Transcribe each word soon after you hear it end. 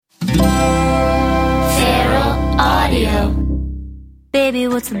Feral Audio. Baby,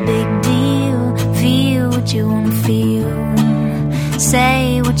 what's the big deal? Feel what you wanna feel.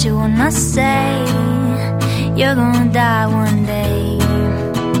 Say what you wanna say. You're gonna die one day.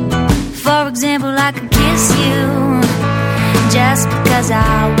 For example, I could kiss you just because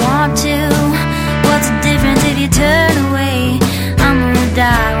I want to. What's the difference if you turn away? I'm gonna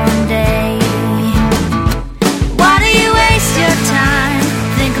die one day. Why do you waste your time?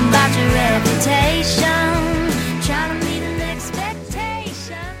 Think about your reputation. Try to meet an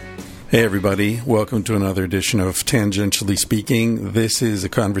expectation. Hey everybody, welcome to another edition of Tangentially Speaking. This is a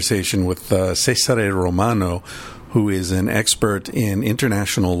conversation with Cesare Romano, who is an expert in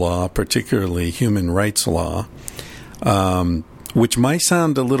international law, particularly human rights law, which might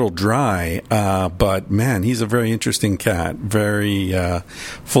sound a little dry, but man, he's a very interesting cat, very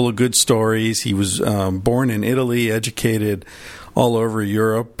full of good stories. He was born in Italy, educated all over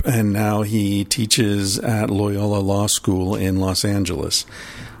Europe, and now he teaches at Loyola Law School in Los Angeles.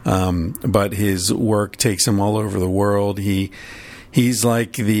 But his work takes him all over the world. He's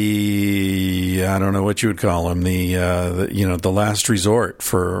like the, I don't know what you would call him, the last resort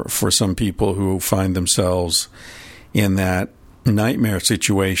for some people who find themselves in that nightmare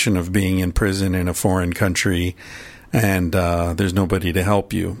situation of being in prison in a foreign country and there's nobody to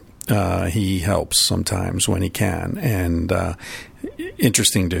help you. He helps sometimes when he can, and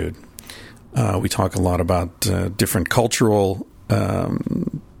interesting dude. We talk a lot about different cultural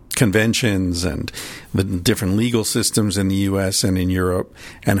conventions and the different legal systems in the U.S. and in Europe,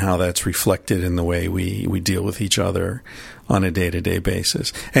 and how that's reflected in the way we deal with each other on a day-to-day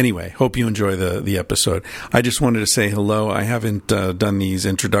basis. Anyway, hope you enjoy the episode. I just wanted to say hello. I haven't done these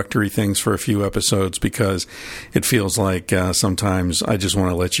introductory things for a few episodes because it feels like sometimes I just want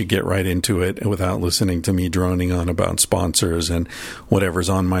to let you get right into it without listening to me droning on about sponsors and whatever's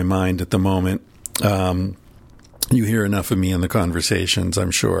on my mind at the moment. You hear enough of me in the conversations,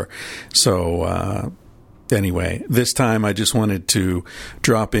 I'm sure. So anyway, this time I just wanted to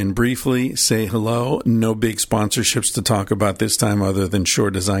drop in briefly, say hello. No big sponsorships to talk about this time other than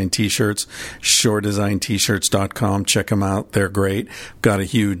Shore Design T-shirts. ShoreDesignT-shirts.com. Check them out. They're great. Got a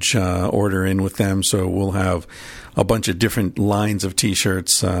huge order in with them, so we'll have a bunch of different lines of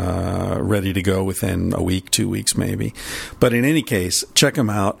T-shirts ready to go within a week, 2 weeks maybe. But in any case, check them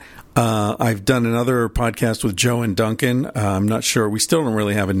out. I've done another podcast with Joe and Duncan. I'm not sure. We still don't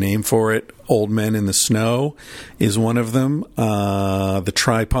really have a name for it. Old Men in the Snow is one of them. The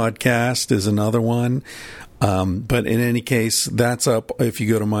Try Podcast is another one. But in any case, that's up. If you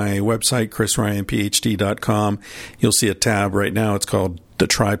go to my website, chrisryanphd.com, you'll see a tab right now. It's called The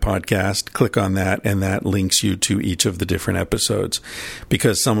Try Podcast. Click on that, and that links you to each of the different episodes,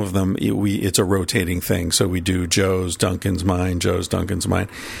 because some of them, it's a rotating thing. So we do Joe's, Duncan's, mine, Joe's, Duncan's, mine.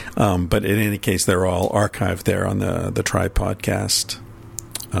 But in any case, they're all archived there on the Try Podcast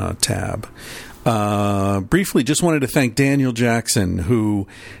tab. Briefly, just wanted to thank Daniel Jackson, who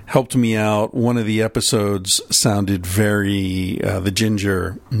helped me out. One of the episodes sounded the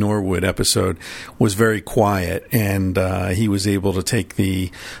Ginger Norwood episode was very quiet, and he was able to take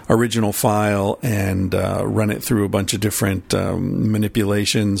the original file and run it through a bunch of different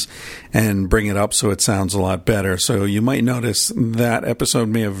manipulations and bring it up so it sounds a lot better. So you might notice that episode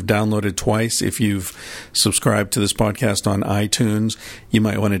may have downloaded twice. If you've subscribed to this podcast on iTunes, you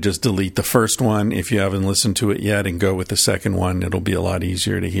might want to just delete the first one if you haven't listened to it yet and go with the second one. It'll be a lot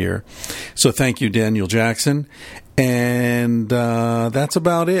easier to hear. So thank you, Daniel Jackson. And that's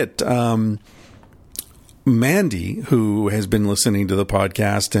about it. Mandy, who has been listening to the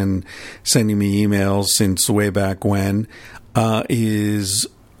podcast and sending me emails since way back when, is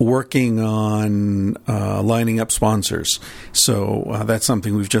working on lining up sponsors. So that's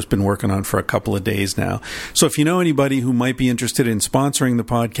something we've just been working on for a couple of days now. So if you know anybody who might be interested in sponsoring the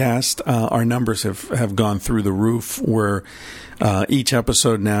podcast, our numbers have gone through the roof. Each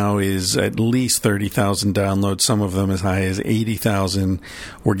episode now is at least 30,000 downloads, some of them as high as 80,000.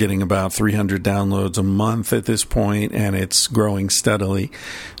 We're getting about 300 downloads a month at this point, and it's growing steadily.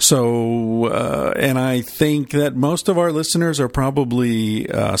 So, and I think that most of our listeners are probably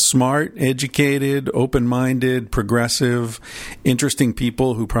smart, educated, open-minded, progressive, interesting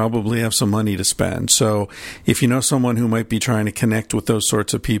people who probably have some money to spend. So if you know someone who might be trying to connect with those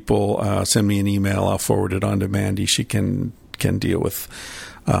sorts of people, send me an email. I'll forward it on to Mandy. She can deal with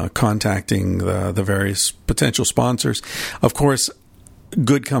contacting the various potential sponsors. Of course,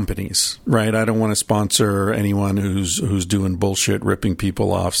 good companies, right? I don't want to sponsor anyone who's doing bullshit, ripping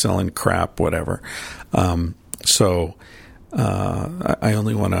people off, selling crap, whatever. So I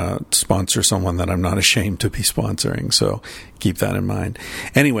only want to sponsor someone that I'm not ashamed to be sponsoring. So keep that in mind.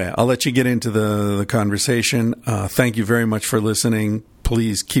 Anyway, I'll let you get into the conversation. Thank you very much for listening.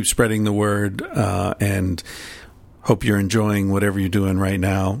 Please keep spreading the word, and hope you're enjoying whatever you're doing right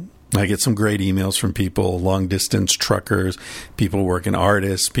now. I get some great emails from people, long-distance truckers, people working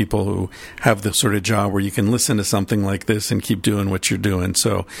artists, people who have the sort of job where you can listen to something like this and keep doing what you're doing.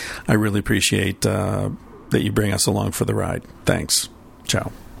 So I really appreciate that you bring us along for the ride. Thanks.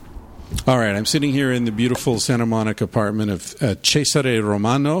 Ciao. All right, I'm sitting here in the beautiful Santa Monica apartment of Cesare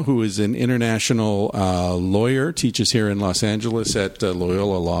Romano, who is an international lawyer, teaches here in Los Angeles at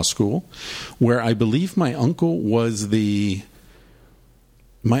Loyola Law School, where I believe my uncle was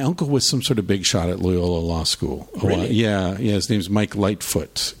some sort of big shot at Loyola Law School. Really? Yeah, his name's Mike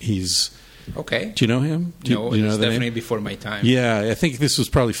Lightfoot. He's... Okay. Do you know him? No, it's definitely before my time. Yeah, I think this was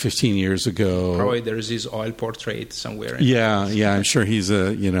probably 15 years ago. Probably there's his oil portrait somewhere. Yeah, I'm sure he's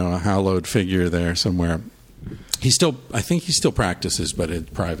a hallowed figure there somewhere. I think he still practices, but in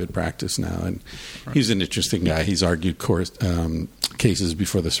private practice now. And he's an interesting guy. He's argued cases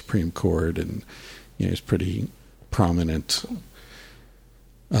before the Supreme Court, and he's pretty prominent.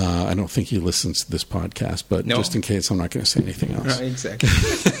 I don't think he listens to this podcast, but just in case, I'm not going to say anything else. Right, exactly.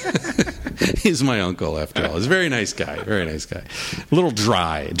 He's my uncle, after all. He's a very nice guy. Very nice guy. A little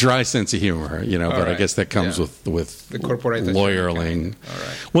dry sense of humor, but I guess that comes with the corporate lawyering. All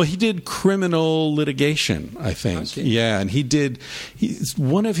right. Well, he did criminal litigation, I think. Yeah, and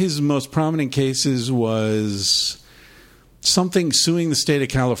one of his most prominent cases was something suing the state of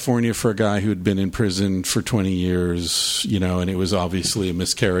California for a guy who had been in prison for 20 years, and it was obviously a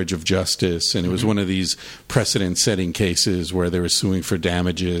miscarriage of justice. And it was one of these precedent-setting cases where they were suing for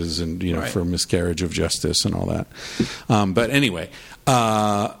damages and, for miscarriage of justice and all that. But anyway,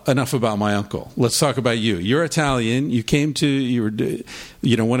 enough about my uncle. Let's talk about you. You're Italian.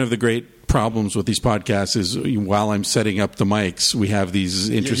 One of the great problems with these podcasts is while I'm setting up the mics, we have these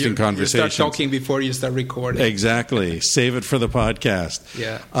interesting conversations. You start talking before you start recording. Exactly. Save it for the podcast.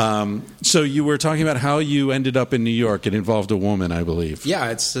 Yeah. So you were talking about how you ended up in New York. It involved a woman, I believe. Yeah,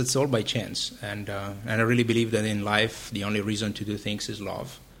 it's all by chance, and I really believe that in life the only reason to do things is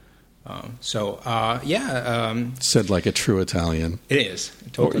love. Said like a true Italian. It is.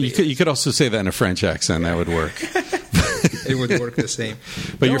 Totally. You could also say that in a French accent. That would work. It would work the same.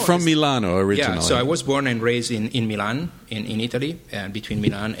 But you're from Milano originally. Yeah, so I was born and raised in Milan, in Italy, and between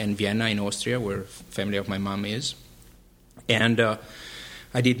Milan and Vienna in Austria, where family of my mom is. And I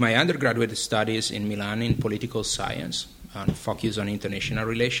did my undergraduate studies in Milan in political science, focused on international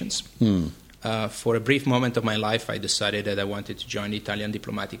relations. For a brief moment of my life, I decided that I wanted to join the Italian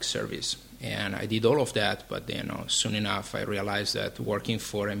diplomatic service. And I did all of that, but soon enough I realized that working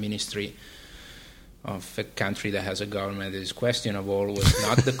for a ministry of a country that has a government that is questionable was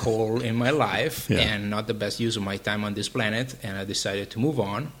not the goal in my life and not the best use of my time on this planet, and I decided to move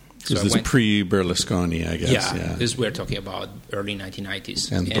on. So this is pre-Berlusconi, I guess. Yeah, this we're talking about early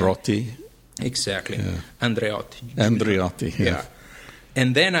 1990s. Andreotti. Exactly. Yeah. Andreotti. Yeah.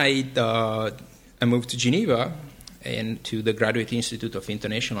 And then I moved to Geneva and to the Graduate Institute of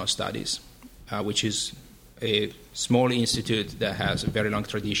International Studies, which is a small institute that has a very long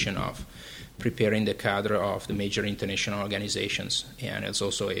tradition of preparing the cadre of the major international organizations, and it's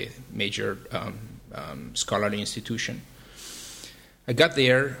also a major scholarly institution. I got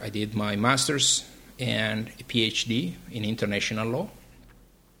there, I did my master's and a PhD in international law,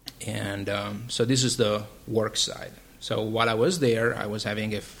 and so this is the work side. So while I was there, I was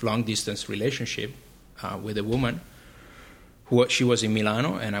having a long-distance relationship with a woman. She was in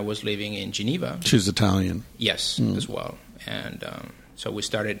Milano, and I was living in Geneva. She's Italian. Yes, as well. And so we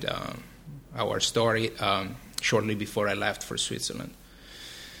started our story shortly before I left for Switzerland.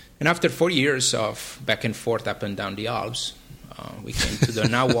 And after 4 years of back and forth up and down the Alps, we came to the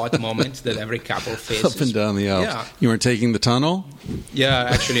now what moment that every couple faces. Up and down the Alps. Yeah. You weren't taking the tunnel? Yeah,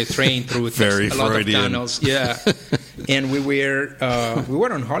 actually a train through Very a lot Freudian. of tunnels. Yeah. And we were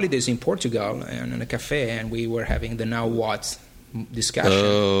on holidays in Portugal and in a cafe, and we were having the now what discussion.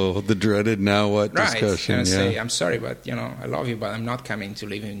 Oh, the dreaded now what discussion. And I say, I'm sorry, but I love you, but I'm not coming to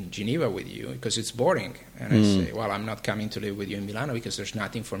live in Geneva with you because it's boring. And I say, well, I'm not coming to live with you in Milano because there's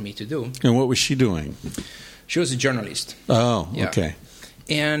nothing for me to do. And what was she doing? She was a journalist. Oh, okay.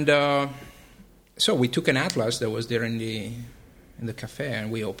 And so we took an atlas that was there in the cafe,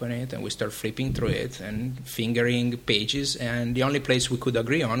 and we opened it, and we started flipping through it and fingering pages, and the only place we could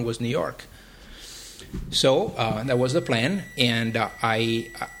agree on was New York. So that was the plan, and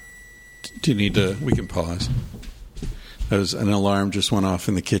Do you need to... We can pause. There was an alarm just went off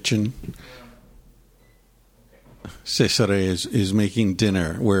in the kitchen. Cesare is making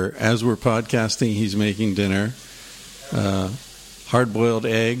dinner. As we're podcasting, he's making dinner. Hard-boiled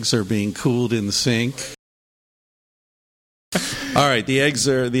eggs are being cooled in the sink. All right, the eggs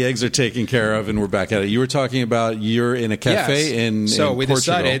are taken care of, and we're back at it. You were talking about you're in a cafe in we Portugal.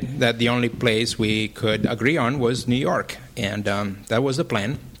 decided that the only place we could agree on was New York, and that was the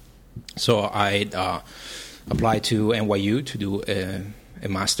plan. So I applied to NYU to do a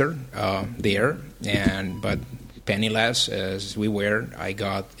master there, but penniless as we were, I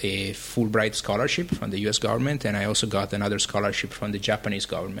got a Fulbright scholarship from the U.S. government, and I also got another scholarship from the Japanese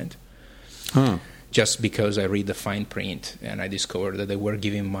government. Huh. Just because I read the fine print, and I discovered that they were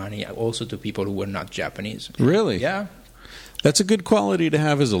giving money also to people who were not Japanese. Really? Yeah. That's a good quality to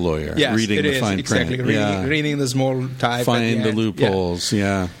have as a lawyer, yes, reading the fine exactly. print. Reading the small type. Find the loopholes,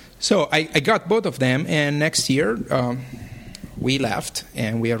 yeah. So I got both of them, and next year we left,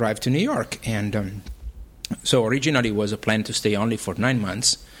 and we arrived to New York. And so originally it was a plan to stay only for 9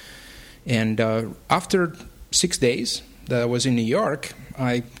 months. And after 6 days that I was in New York,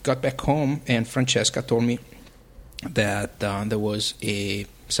 I got back home, and Francesca told me that there was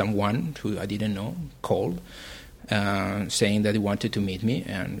someone who I didn't know called, saying that he wanted to meet me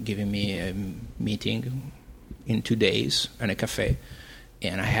and giving me a meeting in 2 days in a cafe.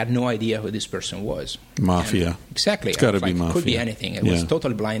 And I had no idea who this person was. Mafia. And exactly. It's got to be mafia. It could be anything. It was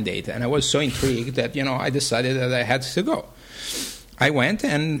totally blind date. And I was so intrigued that, I decided that I had to go. I went,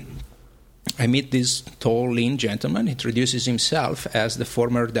 and I meet this tall, lean gentleman. He introduces himself as the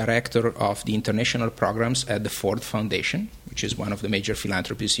former director of the international programs at the Ford Foundation, which is one of the major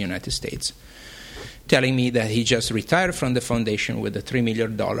philanthropies in the United States, telling me that he just retired from the foundation with a $3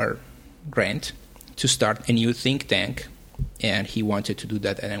 million grant to start a new think tank, and he wanted to do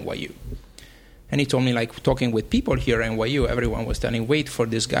that at NYU. And he told me, talking with people here at NYU, everyone was telling, wait for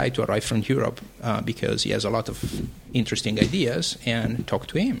this guy to arrive from Europe because he has a lot of interesting ideas, and talk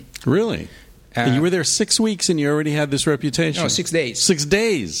to him. Really? And you were there 6 weeks, and you already had this reputation? No, 6 days. 6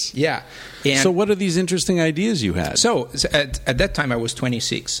 days? Yeah. And so what are these interesting ideas you had? So at that time, I was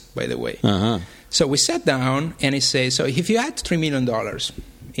 26, by the way. Uh-huh. So we sat down, and he said, so if you had $3 million,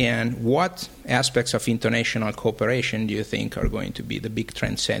 and what aspects of international cooperation do you think are going to be the big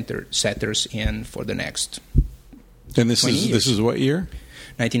trend setters in for the next 20 years? This is what year?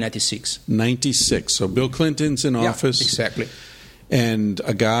 1996. 96. So Bill Clinton's in office. Exactly. And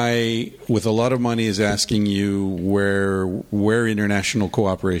a guy with a lot of money is asking you where international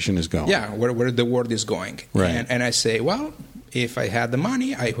cooperation is going. Yeah, where the world is going. Right. And I say, well, if I had the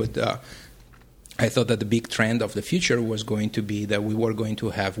money, I would... I thought that the big trend of the future was going to be that we were going to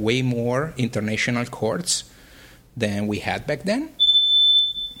have way more international courts than we had back then.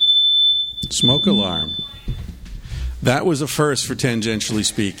 Smoke alarm. That was a first for Tangentially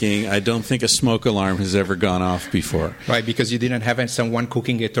Speaking. I don't think a smoke alarm has ever gone off before. Right, because you didn't have someone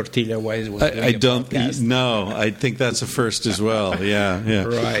cooking a tortilla while it was doing I don't. podcast. No, I think that's a first as well. Yeah.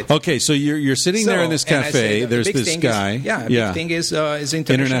 Right. Okay, so you're sitting there in this cafe. There's this guy. Big thing is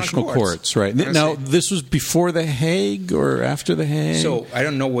international courts. Right. Now, this was before The Hague or after The Hague? So I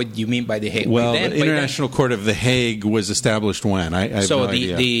don't know what you mean by The Hague. Well, the International Court of The Hague was established when? I have no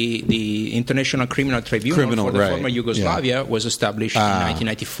idea. The International Criminal Tribunal for the former Yugoslavia was established in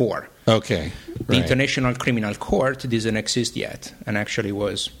 1994. Okay. Right. The International Criminal Court didn't exist yet, and actually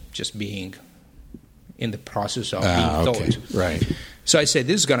was just being in the process of being thought. Right. So I said,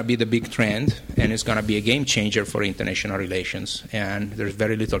 this is going to be the big trend, and it's going to be a game changer for international relations. And there's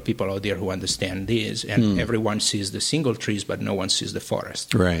very little people out there who understand this, and everyone sees the single trees, but no one sees the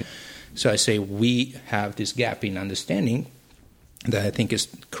forest. Right. So I say, we have this gap in understanding that I think is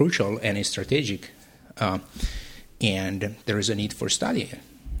crucial and is strategic. And there is a need for studying.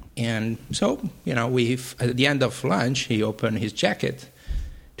 And so, at the end of lunch, he opened his jacket,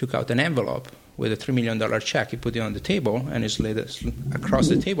 took out an envelope with a $3 million check. He put it on the table, and he slid it across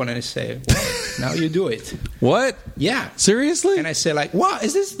the table, and he said, well, now you do it. What? Yeah. Seriously? And I said, what?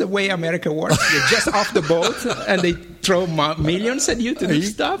 Is this the way America works? You're just off the boat, and they throw millions at you to do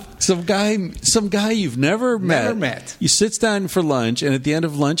stuff? Some guy you've never met. You sit down for lunch, and at the end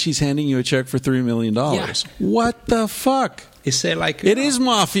of lunch, he's handing you a check for $3 million. Yeah. What the fuck? He said, it is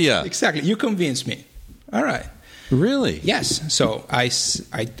mafia. Exactly. You convinced me. All right. Really? Yes. So I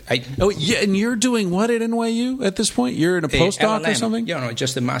oh, yeah, and you're doing what at NYU at this point? You're in a postdoc or something? No,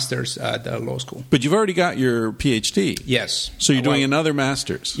 just a master's at the law school. But you've already got your PhD. Yes. So you're doing another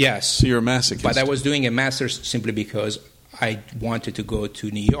master's. Yes. So you're a masochist. But I was doing a master's simply because I wanted to go to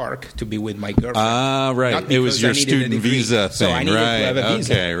New York to be with my girlfriend. Ah, right. It was your student visa thing, so I needed right? to have a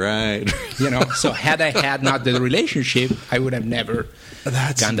visa. Okay, right. So had I had not the relationship, I would have never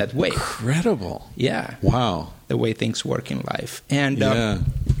gone that way. Incredible. Yeah. Wow. The way things work in life. And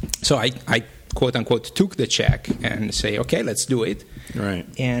so I quote unquote took the check and say, okay, let's do it. Right.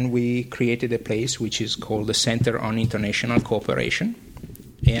 And we created a place which is called the Center on International Cooperation.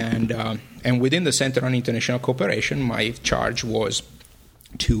 And within the Center on International Cooperation, my charge was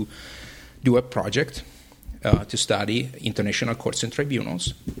to do a project to study international courts and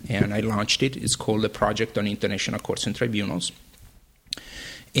tribunals. And I launched it. It's called the Project on International Courts and Tribunals.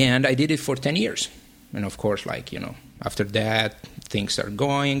 And I did it for 10 years. And of course, after that, things are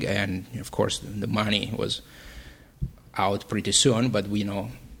going. And of course, the money was out pretty soon. But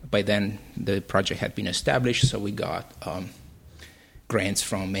by then, the project had been established. So we got grants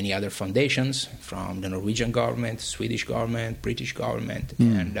from many other foundations, from the Norwegian government, Swedish government, British government,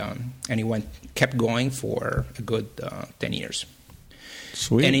 and it kept going for a good 10 years.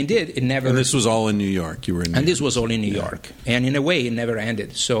 Sweet. And indeed, it never... And this was all in New York? You were in New York. And this was all in New York. And in a way, it never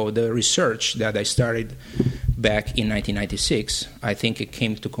ended. So the research that I started back in 1996, I think it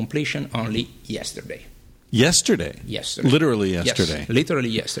came to completion only yesterday. Yesterday? Yesterday. Literally yesterday? Yes, literally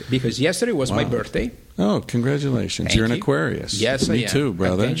yesterday. Because yesterday was my birthday. Oh, congratulations. Thank You're an you. Aquarius. Yes, I am. Me too,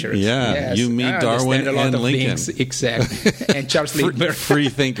 brother. Adventurous. Yeah, yes. you meet Darwin and Lincoln. Things. Exactly. And Charles Lindbergh. Free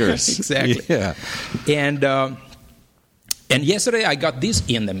thinkers. Exactly. Yeah. And yesterday I got this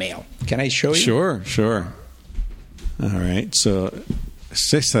in the mail. Can I show you? Sure. All right, so...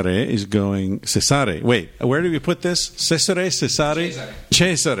 Cesare is going... Cesare. Wait, where do we put this? Cesare? Cesare.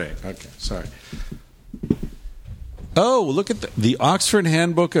 Okay, sorry. Oh, look at the Oxford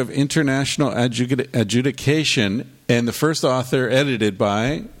Handbook of International Adjudication, and the first author edited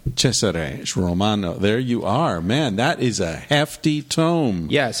by Cesare Romano. There you are. Man, that is a hefty tome.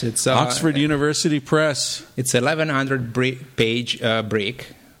 Yes, it's... Oxford University Press. It's 1,100-page brick,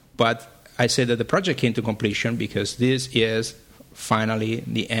 but I said that the project came to completion because this is finally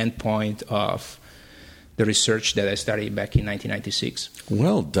the end point of the research that I started back in 1996.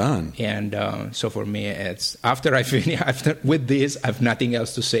 Well done. And so for me, it's after I finish with this, I have nothing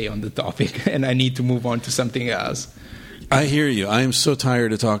else to say on the topic, and I need to move on to something else. I hear you. I am so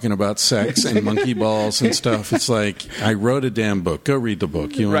tired of talking about sex and monkey balls and stuff. It's like, I wrote a damn book. Go read the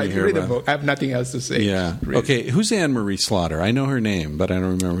book. You want to hear read about the book. I have nothing else to say. Yeah. Really. Okay, who's Anne-Marie Slaughter? I know her name, but I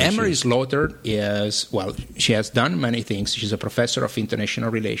don't remember. Anne-Marie Slaughter she has done many things. She's a professor of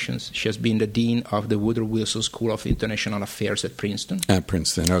international relations. She has been the dean of the Woodrow Wilson School of International Affairs at Princeton. At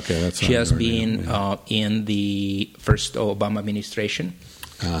Princeton, okay. That's she has been in the first Obama administration.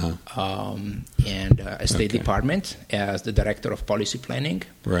 And a State Department as the Director of Policy Planning.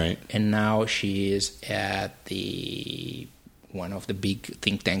 Right. And now she is at one of the big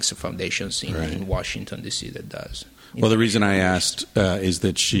think tanks or foundations in Washington, D.C. that does. Well, the reason I asked is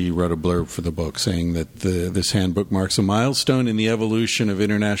that she wrote a blurb for the book saying that this handbook marks a milestone in the evolution of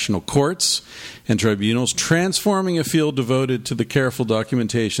international courts and tribunals, transforming a field devoted to the careful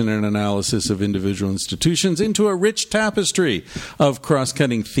documentation and analysis of individual institutions into a rich tapestry of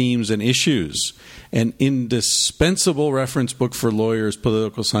cross-cutting themes and issues. An indispensable reference book for lawyers,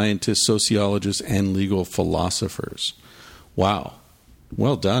 political scientists, sociologists, and legal philosophers. Wow.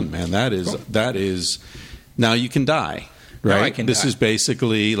 Well done, man. That is... Now you can die, right? This is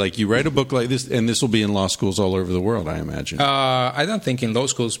basically like you write a book like this, and this will be in law schools all over the world, I imagine. I don't think in law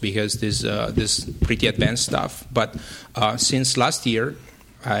schools because this pretty advanced stuff. But since last year,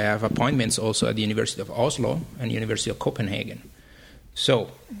 I have appointments also at the University of Oslo and University of Copenhagen.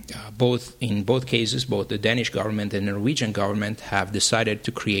 So in both cases, both the Danish government and the Norwegian government have decided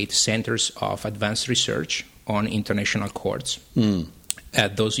to create centers of advanced research on international courts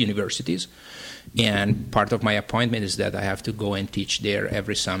at those universities. And part of my appointment is that I have to go and teach there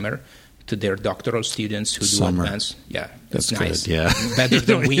every summer to their doctoral students who do advanced. Yeah, that's nice. Good, yeah. Better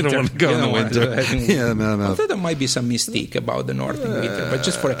than winter. You don't want to go in the winter. Yeah, no. Although there might be some mystique about the north in winter, but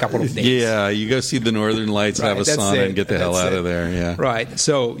just for a couple of days. Yeah, you go see the northern lights, have a sauna, and get the hell out of there. Yeah. Right.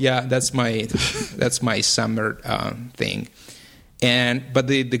 So yeah, that's my summer thing. But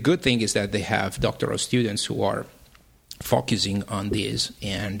the good thing is that they have doctoral students who are focusing on this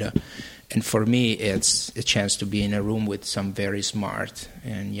and for me, it's a chance to be in a room with some very smart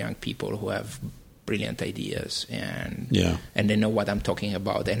and young people who have brilliant ideas, and they know what I'm talking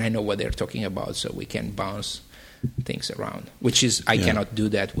about, and I know what they're talking about, so we can bounce things around. Which is, I cannot do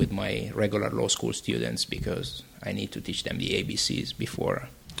that with my regular law school students because I need to teach them the ABCs before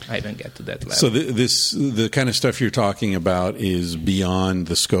I haven't get to that level. So the kind of stuff you're talking about is beyond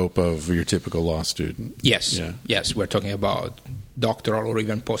the scope of your typical law student. Yes, Yeah. yes, we're talking about doctoral or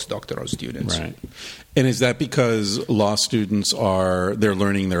even postdoctoral students. Right. And is that because law students they're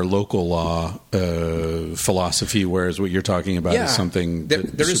learning their local law philosophy, whereas what you're talking about is something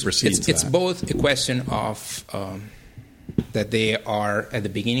that supersedes it's that? both a question of that they are at the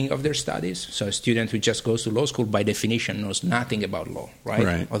beginning of their studies. So a student who just goes to law school, by definition, knows nothing about law,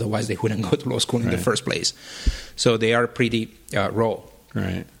 right? Otherwise, they wouldn't go to law school in the first place. So they are pretty raw.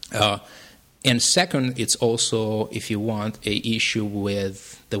 Right. And second, it's also, if you want, a issue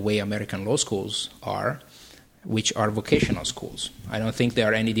with the way American law schools are, which are vocational schools. I don't think they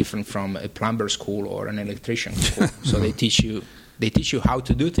are any different from a plumber school or an electrician school. So they teach you how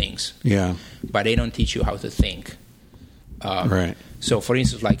to do things, but they don't teach you how to think. Right. So, for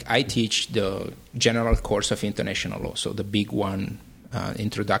instance, like I teach the general course of international law, so the big one,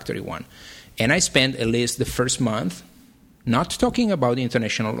 introductory one, and I spend at least the first month not talking about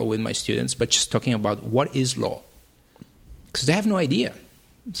international law with my students, but just talking about what is law, because they have no idea.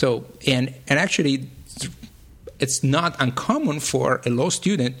 So, and actually, it's not uncommon for a law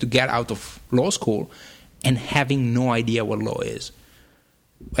student to get out of law school and having no idea what law is.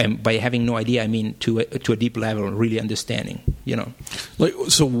 And by having no idea, I mean to a deep level, really understanding.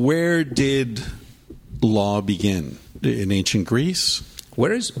 So, where did law begin? In ancient Greece?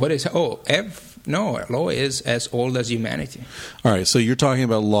 No, law is as old as humanity. All right, so you're talking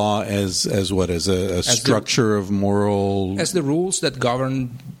about law as what? As a structure of moral... As the rules that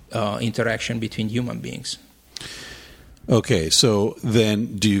govern interaction between human beings. Okay, so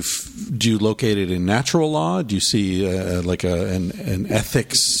then do you locate it in natural law? Do you see an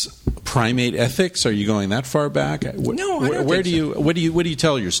ethics, primate ethics? Are you going that far back? No, I don't What think so. do you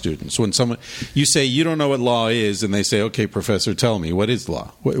tell your students when you say you don't know what law is, and they say, "Okay, professor, tell me what is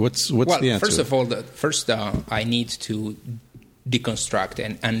law." What's the answer? First of all, I need to deconstruct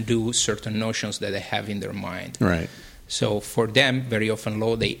and undo certain notions that they have in their mind. Right. So for them, very often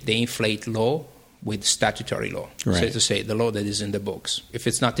law they inflate law with statutory law. Right. So to say, the law that is in the books. If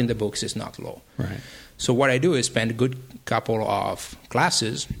it's not in the books, it's not law. Right. So what I do is spend a good couple of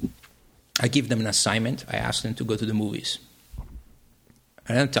classes. I give them an assignment. I ask them to go to the movies.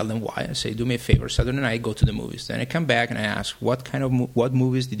 I don't tell them why. I say, do me a favor, Saturday night, go to the movies. Then I come back and I ask, what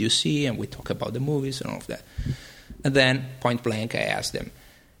movies did you see? And we talk about the movies and all of that. And then, point blank, I ask them,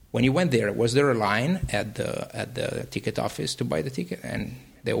 when you went there, was there a line at the ticket office to buy the ticket? And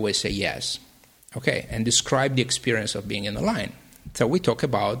they always say yes. Okay, and describe the experience of being in the line. So we talk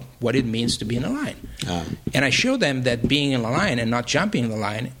about what it means to be in a line. And I show them that being in a line and not jumping in the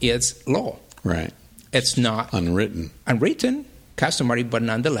line is law. Right. It's not unwritten, customary, but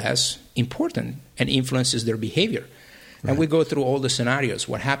nonetheless important and influences their behavior. Right. And we go through all the scenarios.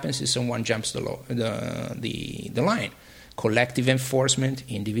 What happens if someone jumps the line? Collective enforcement,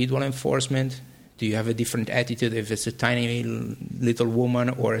 individual enforcement. Do you have a different attitude if it's a tiny little woman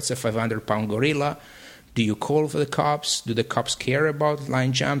or it's a 500-pound gorilla? Do you call for the cops? Do the cops care about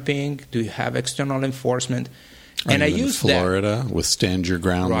line jumping? Do you have external enforcement? And I use Florida with stand your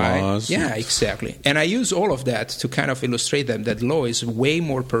ground laws. Yeah, exactly. And I use all of that to kind of illustrate that law is a way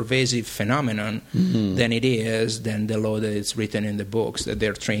more pervasive phenomenon than the law that is written in the books that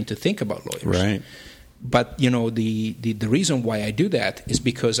they're trained to think about lawyers. Right. But, the reason why I do that is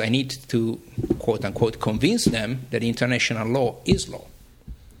because I need to, quote unquote, convince them that international law is law.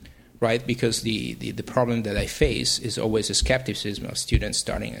 Right? Because the problem that I face is always a skepticism of students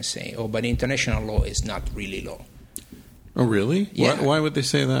starting and saying, but international law is not really law. Oh, really? Yeah. Why would they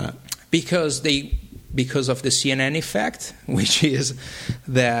say that? Because of the CNN effect, which is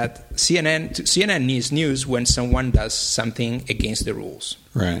that CNN needs news when someone does something against the rules.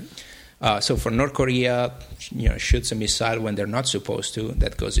 Right. So for North Korea, shoots a missile when they're not supposed to,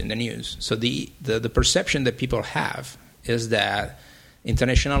 that goes in the news. So the perception that people have is that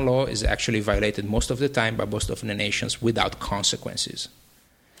international law is actually violated most of the time by most of the nations without consequences.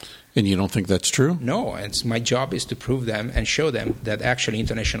 And you don't think that's true? No, and my job is to prove them and show them that actually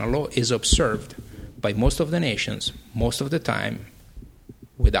international law is observed by most of the nations, most of the time,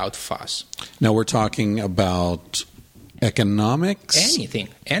 without fuss. Now we're talking about economics? Anything,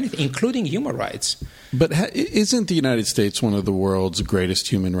 including human rights. But isn't the United States one of the world's greatest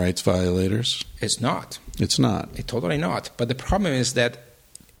human rights violators? It's not. It's not. It's totally not. But the problem is that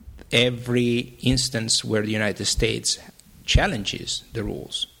every instance where the United States challenges the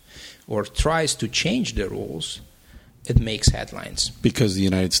rules or tries to change the rules, it makes headlines. Because the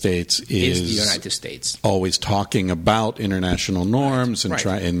United States is the United States. Always talking about international norms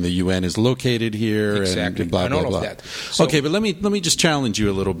and the UN is located here exactly. and blah, and blah, all blah. Of that. So, okay, but let me just challenge you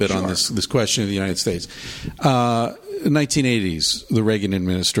a little bit on this question of the United States. 1980s, the Reagan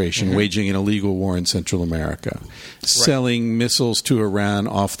administration waging an illegal war in Central America, selling missiles to Iran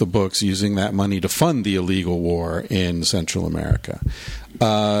off the books, using that money to fund the illegal war in Central America.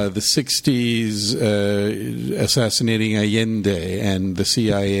 The 60s, assassinating Allende, and the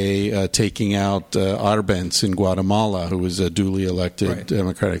CIA taking out Arbenz in Guatemala, who was a duly elected,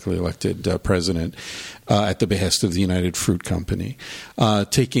 democratically elected president, at the behest of the United Fruit Company,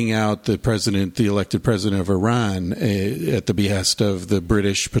 taking out the elected president of Iran at the behest of the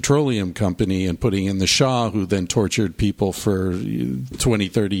British Petroleum Company, and putting in the Shah, who then tortured people for 20,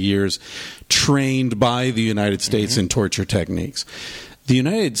 30 years, trained by the United States in torture techniques. The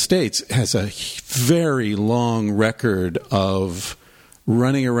United States has a very long record of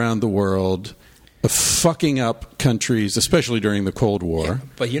running around the world, of fucking up countries, especially during the Cold War. Yeah,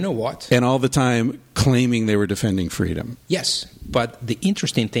 but you know what? And all the time claiming they were defending freedom. Yes, but the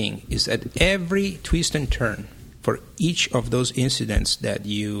interesting thing is that every twist and turn for each of those incidents that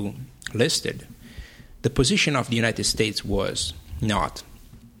you listed, the position of the United States was not,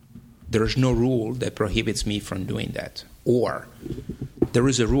 there is no rule that prohibits me from doing that, or there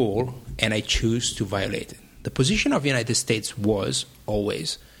is a rule and I choose to violate it. The position of the United States was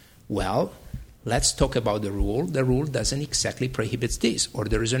always, well, let's talk about the rule. The rule doesn't exactly prohibit this, or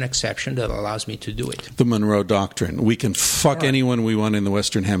there is an exception that allows me to do it. The Monroe Doctrine. We can fuck anyone we want in the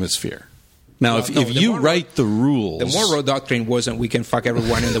Western Hemisphere. Now, if you write the rules... The Monroe Doctrine wasn't we can fuck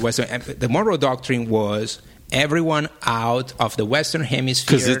everyone in the Western... The Monroe Doctrine was everyone out of the Western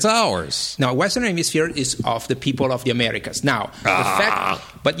Hemisphere. Because it's ours. No, Western Hemisphere is of the people of the Americas. Now, the fact...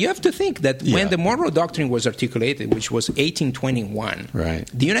 But you have to think that when the Monroe Doctrine was articulated, which was 1821,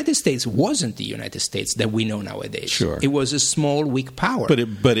 the United States wasn't the United States that we know nowadays. Sure. It was a small, weak power.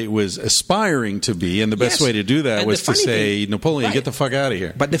 But it was aspiring to be, and the best way to do that was to say, Napoleon, get the fuck out of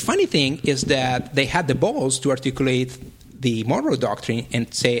here. But the funny thing is that they had the balls to articulate the Monroe Doctrine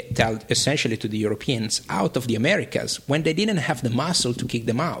and tell essentially to the Europeans out of the Americas when they didn't have the muscle to kick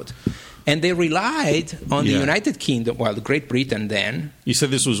them out. And they relied on the United Kingdom, well, Great Britain then. You said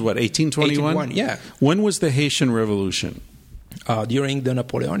this was what, 1821? 1821, yeah. When was the Haitian Revolution? During the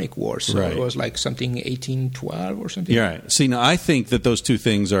Napoleonic Wars. So it was like something 1812 or something. Yeah, right. See, now I think that those two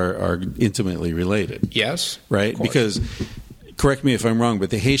things are intimately related. Yes. Right? Because, correct me if I'm wrong,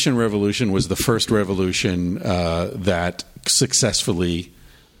 but the Haitian Revolution was the first revolution that successfully,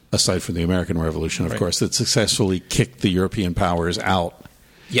 aside from the American Revolution, of course, that successfully kicked the European powers out.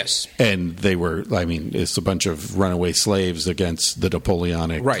 Yes. And they were, I mean, it's a bunch of runaway slaves against the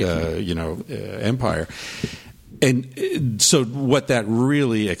Napoleonic, empire. And so what that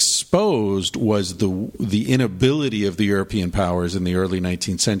really exposed was the inability of the European powers in the early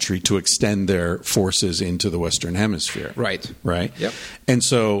 19th century to extend their forces into the Western Hemisphere. Right. Right? Yep. And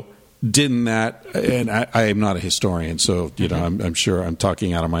so didn't that, and I am not a historian, so, you know, I'm sure I'm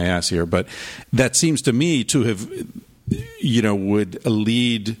talking out of my ass here, but that seems to me to have... would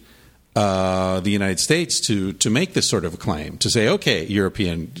lead the United States to make this sort of a claim, to say, okay,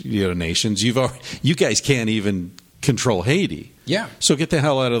 European nations, you guys can't even control Haiti. Yeah. So get the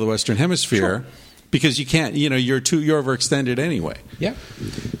hell out of the Western Hemisphere because you can't. You're overextended anyway. Yeah.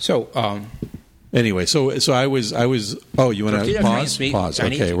 So. Anyway, so I was. Oh, you want to pause? Pause.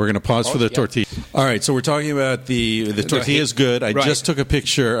 Okay, we're going to pause for the tortilla. All right, so we're talking about the tortilla is good. I just took a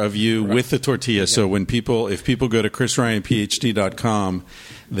picture of you with the tortilla. So if people go to chrisryanphd.com,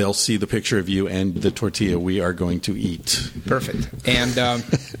 they'll see the picture of you and the tortilla we are going to eat. Perfect. And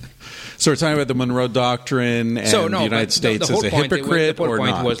so we're talking about the Monroe Doctrine and the United States as a hypocrite, or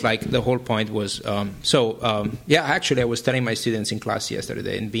not? The whole point was actually, I was telling my students in class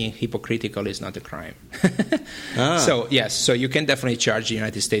yesterday, and being hypocritical is not a crime. So yes, so you can definitely charge the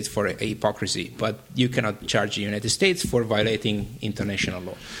United States for a hypocrisy, but you cannot charge the United States for violating international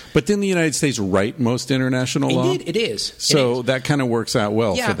law. But didn't the United States write most international law? Indeed, it is. So that kind of works out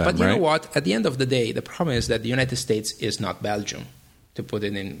well for them, but you right? know what? At the end of the day, the problem is that the United States is not Belgium. To put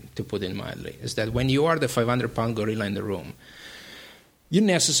it mildly, is that when you are the 500-pound gorilla in the room, you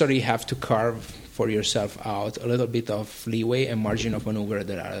necessarily have to carve for yourself out a little bit of leeway and margin of maneuver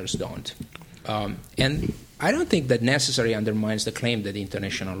that others don't. And I don't think that necessarily undermines the claim that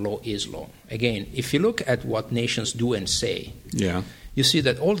international law is law. Again, if you look at what nations do and say, you see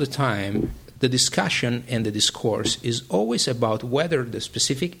that all the time the discussion and the discourse is always about whether the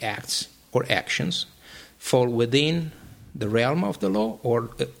specific acts or actions fall within the realm of the law or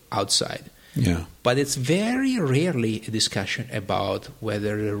outside. Yeah. But it's very rarely a discussion about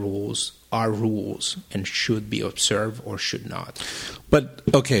whether the rules are rules and should be observed or should not. But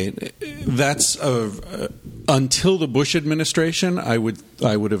okay, that's until the Bush administration, I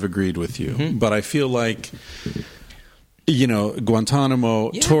would have agreed with you. Mm-hmm. But I feel like,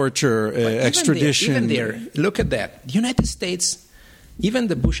 Guantanamo, torture, extradition. Even there, look at that. The United States, even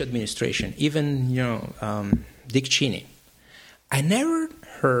the Bush administration, even Dick Cheney, I never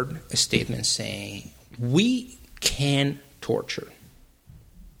heard a statement saying we can torture.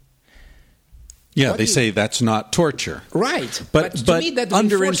 Yeah, they say that's not torture. Right. But to me, that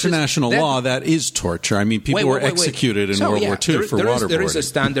under international law, that is torture. I mean, people were executed in World War II for waterboarding. There is a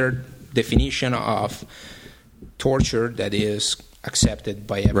standard definition of torture that is accepted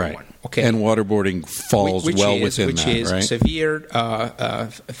by everyone. Right. Okay. And waterboarding falls within that, which is right? severe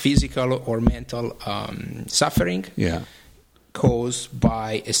physical or mental suffering. Yeah. Caused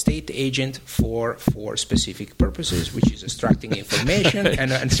by a state agent for specific purposes, which is extracting information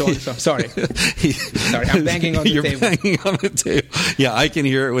and so on. So, sorry, I'm banging on the You're table. Banging on the table. Yeah, I can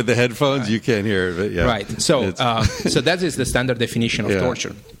hear it with the headphones. You can't hear it, but yeah. Right. So that is the standard definition of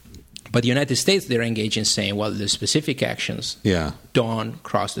torture. But the United States, they're engaged in saying, well, the specific actions don't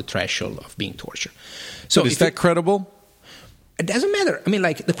cross the threshold of being torture. So is that credible? It doesn't matter. I mean,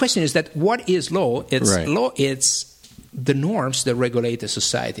 the question is that what is law? Law. It's the norms that regulate a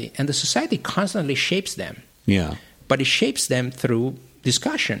society, and the society constantly shapes them. Yeah. But it shapes them through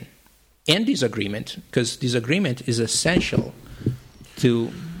discussion and disagreement, because disagreement is essential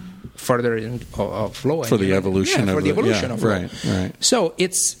to furthering of law. For the evolution of law. Right. So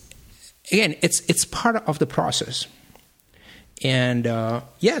it's part of the process. And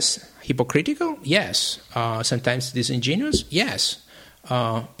yes, hypocritical, yes. Sometimes disingenuous, yes.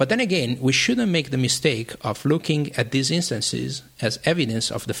 But then again, we shouldn't make the mistake of looking at these instances as evidence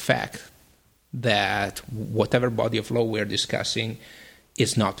of the fact that whatever body of law we're discussing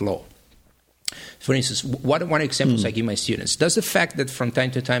is not law. For instance, one example I give my students, does the fact that from time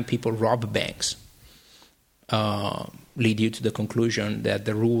to time people rob banks lead you to the conclusion that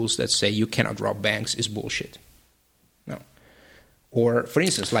the rules that say you cannot rob banks is bullshit? No. Or, for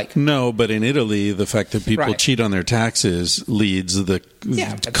instance, No, but in Italy, the fact that people cheat on their taxes leads the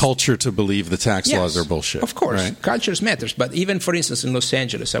culture to believe the tax laws are bullshit. Of course. Right? Culture matters. But even, for instance, in Los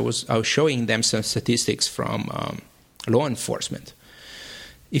Angeles, I was showing them some statistics from law enforcement.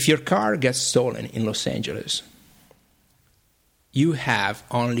 If your car gets stolen in Los Angeles, you have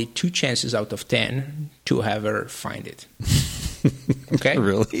only 2 chances out of 10 to ever find it. Okay?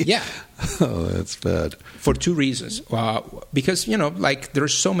 Really? Yeah. Oh, that's bad. For 2 reasons. Because,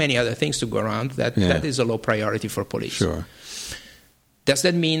 there's so many other things to go around that is a low priority for police. Sure. Does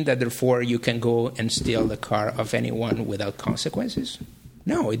that mean that, therefore, you can go and steal the car of anyone without consequences?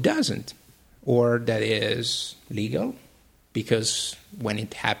 No, it doesn't. Or that is legal because when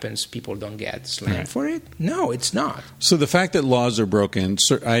it happens, people don't get slammed for it? No, it's not. So the fact that laws are broken,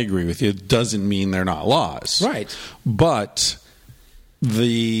 I agree with you, doesn't mean they're not laws. Right. But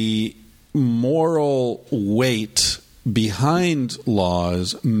the moral weight behind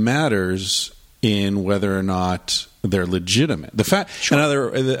laws matters in whether or not they're legitimate. The fact,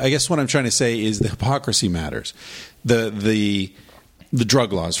 I guess what I'm trying to say is the hypocrisy matters. The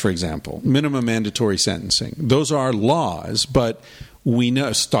drug laws, for example, minimum mandatory sentencing, those are laws, but we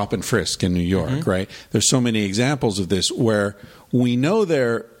know stop and frisk in New York, right? There's so many examples of this where we know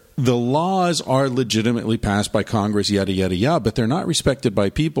the laws are legitimately passed by Congress, yada, yada, yada, but they're not respected by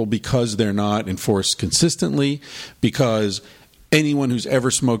people because they're not enforced consistently, because anyone who's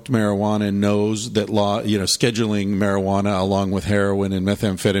ever smoked marijuana knows that scheduling marijuana along with heroin and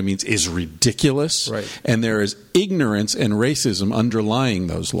methamphetamines is ridiculous. Right. And there is ignorance and racism underlying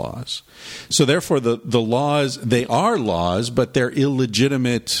those laws. So therefore, the laws, they are laws, but they're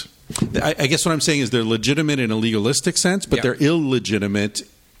illegitimate. I guess what I'm saying is they're legitimate in a legalistic sense, but they're illegitimate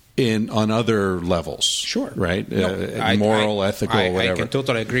on other levels. Sure. Right? Moral, ethical, whatever. I can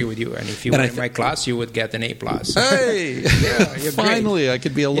totally agree with you. And if you were in my class, you would get an A+. Hey! Finally, I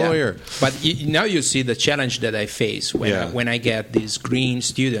could be a lawyer. But now you see the challenge that I face when I get these green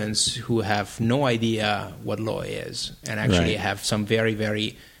students who have no idea what law is and actually have some very,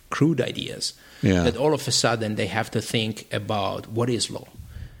 very crude ideas. Yeah. That all of a sudden they have to think about what is law.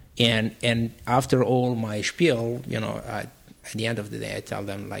 And after all my spiel, at the end of the day, I tell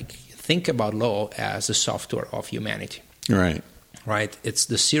them, think about law as the software of humanity. Right. Right? It's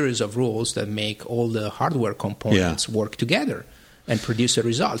the series of rules that make all the hardware components work together. and produce a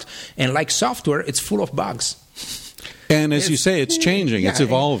result. And like software, it's full of bugs. And as you say, it's changing. It's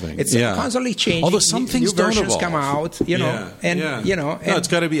evolving. It's constantly changing. Although some things new don't versions evolve. come out, No, it's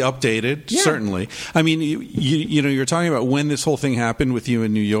got to be updated. Certainly. I mean, you're talking about when this whole thing happened with you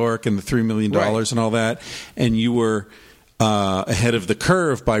in New York and the $3 million and all that, and you were ahead of the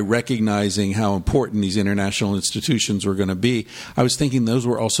curve by recognizing how important these international institutions were going to be. I was thinking those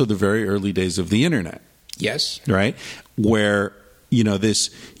were also the very early days of the internet. Yes. Right? Where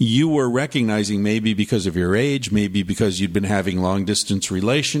you were recognizing, maybe because of your age, maybe because you'd been having long distance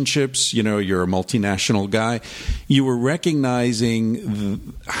relationships, you're a multinational guy, you were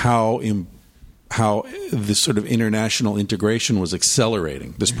recognizing how this sort of international integration was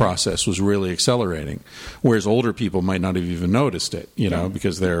accelerating. This process was really accelerating, whereas older people might not have even noticed it,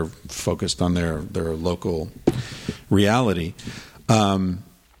 because they're focused on their local reality.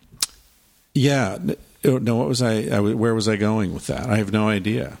 No, what was where was I going with that? I have no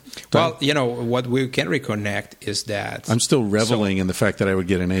idea. Well, what we can reconnect is that I'm still reveling in the fact that I would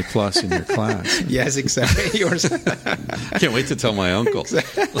get an A+ in your class. Yes, exactly. Can't wait to tell my uncle.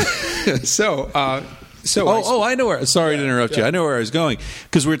 I know where. Sorry to interrupt you. I know where I was going,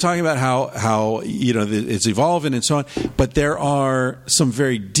 because we were talking about how it's evolving and so on. But there are some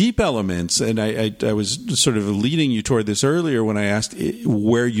very deep elements, and I was sort of leading you toward this earlier when I asked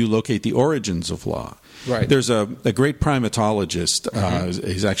where you locate the origins of law. Right. There's a great primatologist.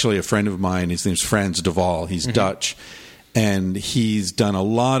 He's actually a friend of mine. His name's Frans de Waal. He's Dutch. And he's done a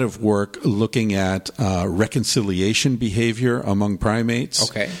lot of work looking at reconciliation behavior among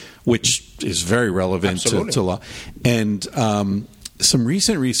primates, which is very relevant to law. And some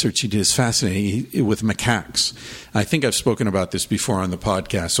recent research he did is fascinating with macaques. I think I've spoken about this before on the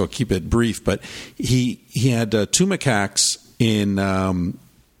podcast, so I'll keep it brief. But he had 2 macaques in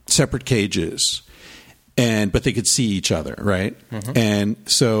separate cages. But they could see each other, right? And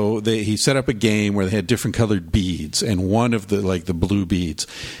so he set up a game where they had different colored beads, and one of the blue beads,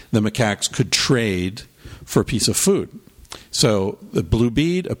 the macaques could trade for a piece of food. So the blue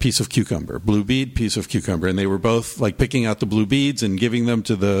bead, a piece of cucumber, blue bead, piece of cucumber, and they were both picking out the blue beads and giving them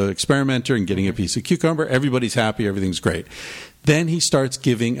to the experimenter and getting a piece of cucumber. Everybody's happy, everything's great. Then he starts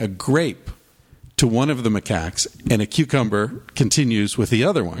giving a grape to one of the macaques, and a cucumber continues with the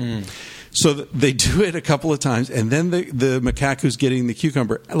other one. So they do it a couple of times, and then the macaque who's getting the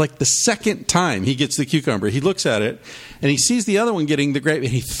cucumber, the second time he gets the cucumber, he looks at it, and he sees the other one getting the grape,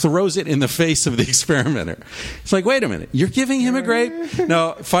 and he throws it in the face of the experimenter. It's like, wait a minute, you're giving him a grape?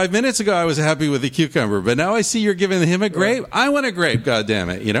 No, 5 minutes ago I was happy with the cucumber, but now I see you're giving him a grape? I want a grape,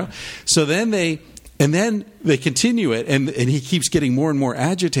 goddammit, So then they continue it, and he keeps getting more and more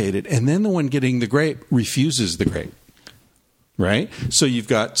agitated, and then the one getting the grape refuses the grape. Right? So you've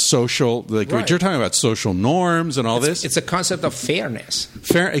got social, what you're talking about, social norms and all this. It's a concept of fairness.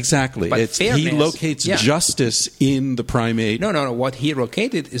 Exactly. But he locates justice in the primate. No. What he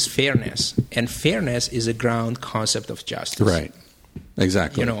located is fairness. And fairness is a ground concept of justice. Right.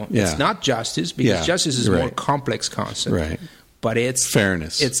 Exactly. It's not justice, because justice is a more complex concept. Right. But it's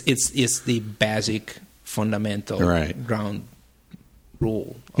fairness. It's the basic, fundamental ground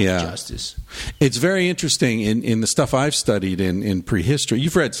rule of justice. It's very interesting in the stuff I've studied in prehistory.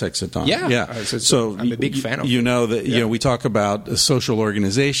 You've read Sex at Dawn. Yeah. So I'm a big fan of it. That we talk about social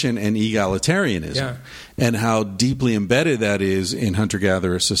organization and egalitarianism, and how deeply embedded that is in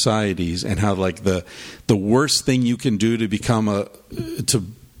hunter-gatherer societies, and how the worst thing you can do to become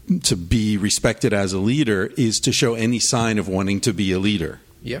to be respected as a leader is to show any sign of wanting to be a leader.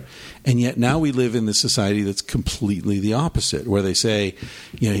 Yeah. And yet now we live in this society that's completely the opposite, where they say,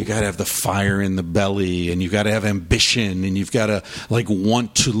 you got to have the fire in the belly, and you've got to have ambition, and you've got to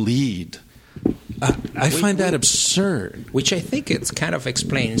want to lead. I find that absurd. Which I think it kind of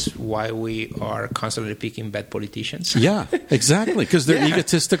explains why we are constantly picking bad politicians. Yeah, exactly, because they're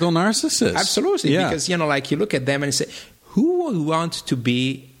egotistical narcissists. Absolutely, because you look at them and say, who would want to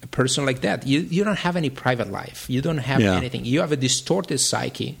be a person like that? You don't have any private life. You don't have anything. You have a distorted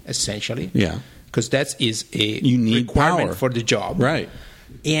psyche, essentially. Yeah. Because that is a requirement power for the job. Right.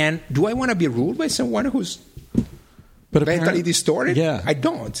 And do I want to be ruled by someone who's mentally distorted? Yeah. I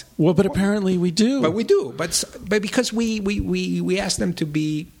don't. Well, but apparently we do. But we do. But because we ask them to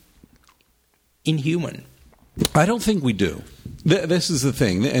be inhuman. I don't think we do. This is the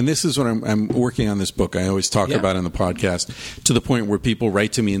thing, and this is what I'm working on this book. I always talk about in the podcast, to the point where people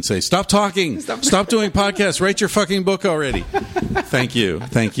write to me and say, "Stop talking, stop doing podcasts, write your fucking book already." Thank you,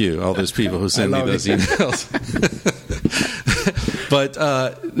 all those people who send me those emails.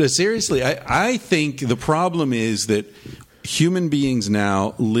 But seriously, I think the problem is that human beings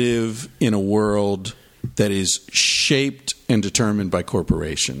now live in a world that is shaped and determined by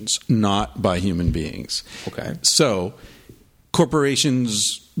corporations, not by human beings. Okay. So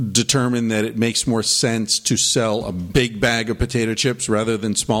corporations determine that it makes more sense to sell a big bag of potato chips rather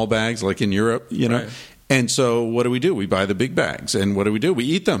than small bags like in Europe, you know. Right. And so what do? We buy the big bags. And what do? We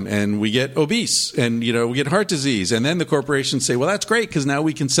eat them and we get obese and, you know, we get heart disease. And then the corporations say, well, that's great because now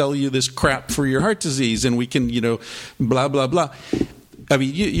we can sell you this crap for your heart disease and we can, you know, blah, blah, blah. I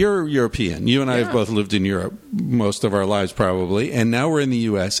mean, you're European. You and I have both lived in Europe most of our lives probably. And now we're in the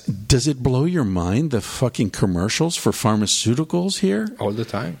U.S. Does it blow your mind, the fucking commercials for pharmaceuticals here? All the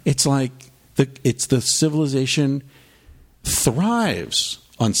time. It's like it's the civilization thrives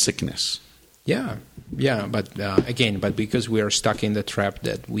on sickness. Yeah, but again, because we are stuck in the trap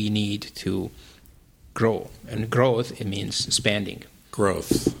that we need to grow, and growth, it means spending.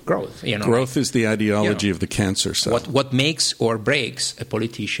 Growth, you know. Growth is the ideology of the cancer cell. What makes or breaks a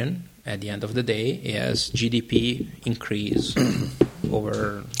politician at the end of the day is GDP increase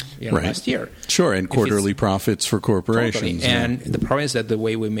over last year. Sure, and quarterly profits for corporations. Totally. And the problem is that the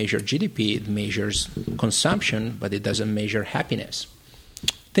way we measure GDP, it measures consumption, but it doesn't measure happiness.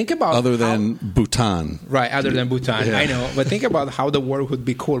 Think about other than Bhutan. Right, other than Bhutan. Yeah. I know. But think about how the world would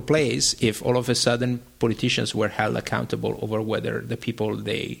be a cool place if all of a sudden politicians were held accountable over whether the people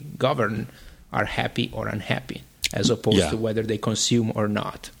they govern are happy or unhappy, as opposed to whether they consume or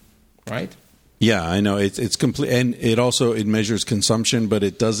not. Right? Yeah, I know. It's complete, and it measures consumption, but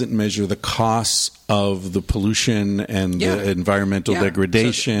it doesn't measure the costs of the pollution and the environmental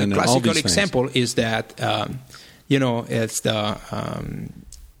degradation. So the and all these classical example is that it's the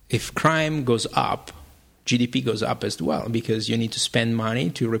if crime goes up, GDP goes up as well because you need to spend money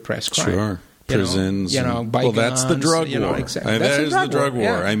to repress crime. Sure. Prisons. Buy guns, that's the drug war. Exactly. That is the drug war.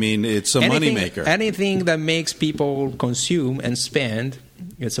 Yeah. I mean, it's a moneymaker. Anything that makes people consume and spend,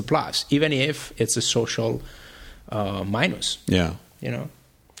 it's a plus, even if it's a social minus. Yeah. You know.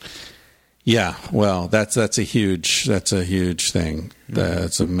 Yeah, well, that's a huge thing.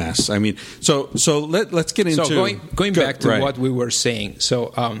 That's a mess. I mean, so let's get into going back to what we were saying.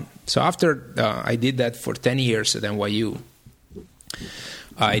 So after I did that for 10 years at NYU,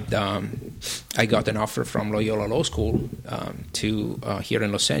 I got an offer from Loyola Law School to here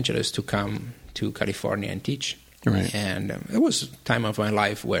in Los Angeles to come to California and teach. Right. And it was a time of my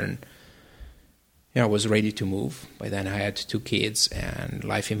life when I was ready to move. By then I had 2 kids and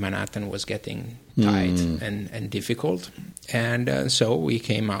life in Manhattan was getting tight and difficult. And so we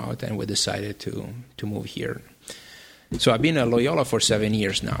came out and we decided to move here. So I've been at Loyola for 7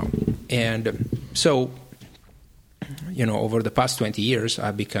 years now. And so, over the past 20 years,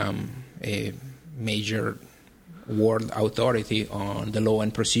 I've become a major world authority on the law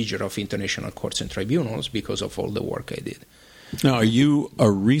and procedure of international courts and tribunals because of all the work I did. Now, are you a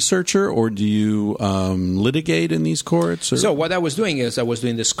researcher or do you litigate in these courts? Or? So what I was doing is I was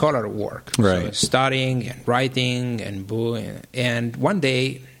doing the scholar work. Right. So studying and writing and and one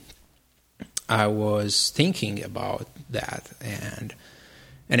day I was thinking about that and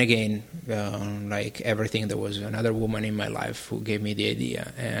again, like everything, there was another woman in my life who gave me the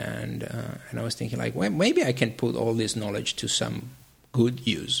idea and I was thinking like, well, maybe I can put all this knowledge to some good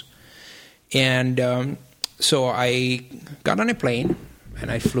use. And so I got on a plane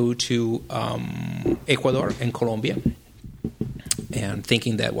and I flew to Ecuador and Colombia and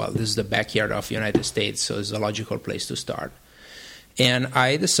thinking that, well, this is the backyard of the United States, so it's a logical place to start. And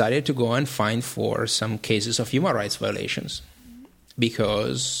I decided to go and find for some cases of human rights violations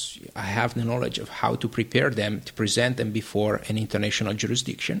because I have the knowledge of how to prepare them, to present them before an international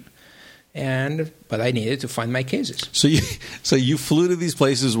jurisdiction. But I needed to find my cases. So you flew to these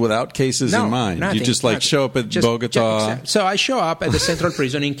places without cases in mind. Nothing, you just show up at Bogota. So I show up at the central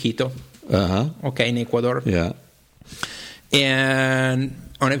prison in Quito. Okay, in Ecuador. Yeah. And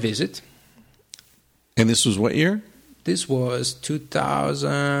on a visit. And this was what year? This was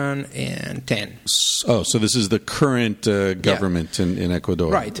 2010. Oh, so this is the current government in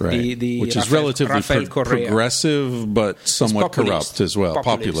Ecuador, right? Which is relatively progressive, but somewhat corrupt as well.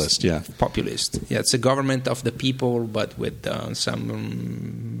 Populist, yeah. Populist. Yeah, it's a government of the people, but with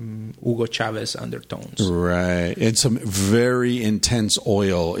some Hugo Chavez undertones. Right, and some very intense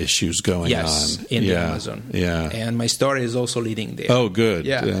oil issues going on. In the Amazon. Yeah, and my story is also leading there. Oh, good.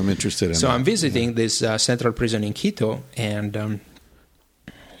 Yeah, I'm interested in that. So I'm visiting this central prison in Quito. And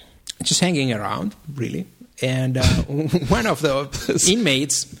just hanging around, really. And one of the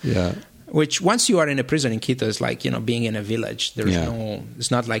inmates, which once you are in a prison in Quito, is like being in a village.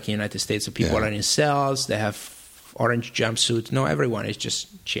 It's not like in the United States. So people are in cells. They have orange jumpsuits. No, everyone is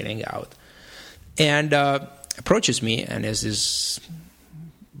just chilling out. And approaches me and is this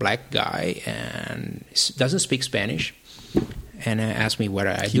black guy, and doesn't speak Spanish. And asked me what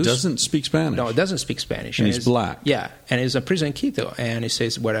I do. He doesn't speak Spanish? No, he doesn't speak Spanish. And he's black? Yeah, and he's a prison in Quito. And he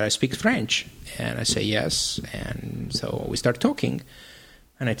says, whether I speak French? And I say, yes. And so we start talking.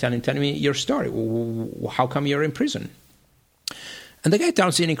 And I tell me your story. How come you're in prison? And the guy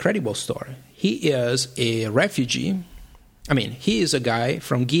tells me an incredible story. He is a refugee. I mean, he is a guy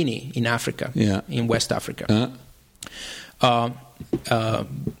from Guinea in Africa, in West Africa.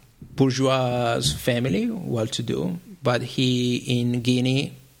 Bourgeois family, well-to-do. But he, in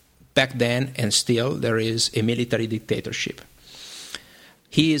Guinea, back then and still, there is a military dictatorship.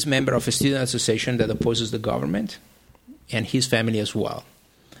 He is member of a student association that opposes the government, and his family as well.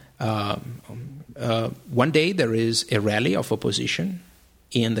 One day, there is a rally of opposition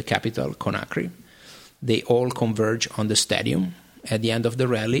in the capital, Conakry. They all converge on the stadium. At the end of the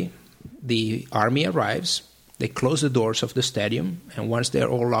rally, the army arrives. They close the doors of the stadium, and once they're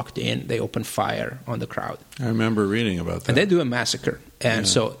all locked in, they open fire on the crowd. I remember reading about that. And they do a massacre. And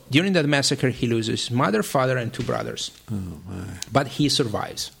so during that massacre, he loses his mother, father, and 2 brothers. Oh, my. But he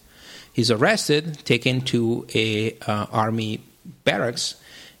survives. He's arrested, taken to a army barracks,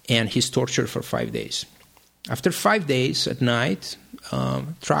 and he's tortured for 5 days. After 5 days at night,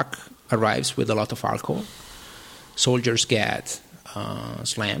 truck arrives with a lot of alcohol. Soldiers get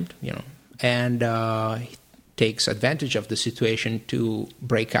slammed, and he takes advantage of the situation to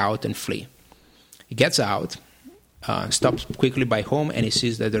break out and flee. He gets out, stops quickly by home, and he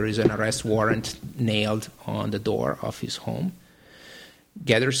sees that there is an arrest warrant nailed on the door of his home,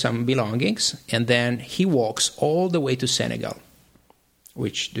 gathers some belongings, and then he walks all the way to Senegal,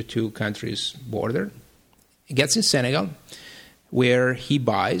 which the 2 countries border. He gets in Senegal, where he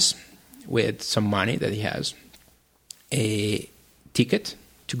buys, with some money that he has, a ticket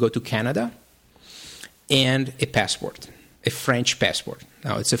to go to Canada, and a passport, a French passport.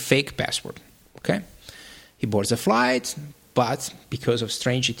 Now, it's a fake passport, okay? He boards a flight, but because of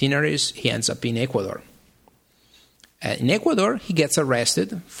strange itineraries, he ends up in Ecuador. In Ecuador, he gets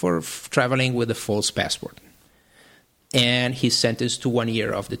arrested for traveling with a false passport, and he's sentenced to 1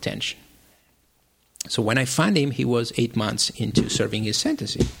 year of detention. So when I found him, he was 8 months into serving his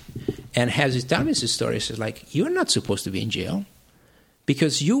sentencing. And as he tells me his story, he says, you're not supposed to be in jail,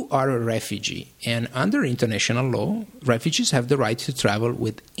 because you are a refugee, and under international law, refugees have the right to travel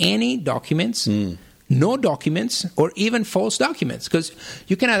with any documents, no documents, or even false documents. Because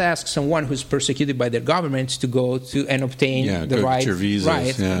you cannot ask someone who's persecuted by their government to go to and obtain the right,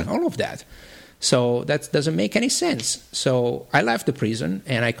 and all of that. So that doesn't make any sense. So I left the prison,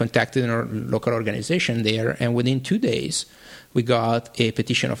 and I contacted our local organization there, and within 2 days, we got a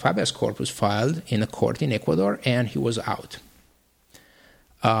petition of habeas corpus filed in a court in Ecuador, and he was out.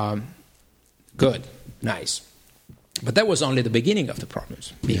 Good, nice. But that was only the beginning of the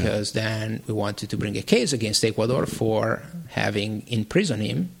problems, because then we wanted to bring a case against Ecuador for having imprisoned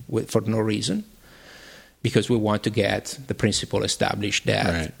him for no reason, because we want to get the principle established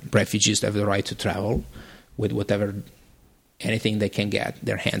that refugees have the right to travel with anything they can get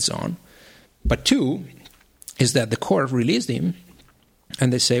their hands on. But 2 is that the court released him,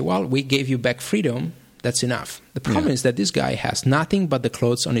 and they say, well, we gave you back freedom. That's enough. The problem is that this guy has nothing but the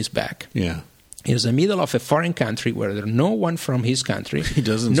clothes on his back. Yeah. He's in the middle of a foreign country where there's no one from his country. He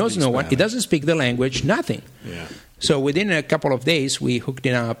doesn't knows speak no one. Spanish. He doesn't speak the language, nothing. Yeah. So within a couple of days, we hooked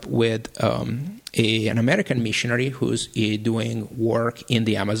him up with an American missionary who's doing work in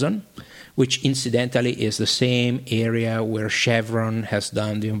the Amazon, which incidentally is the same area where Chevron has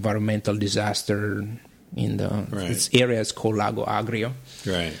done the environmental disaster in this area is called Lago Agrio.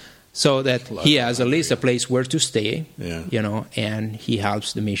 Right. So that he has at least a place where to stay, and he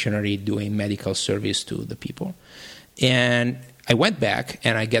helps the missionary doing medical service to the people. And I went back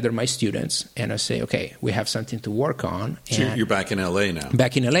and I gathered my students and I say, okay, we have something to work on. So you're back in LA now.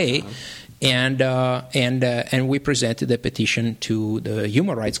 Back in LA, and we presented a petition to the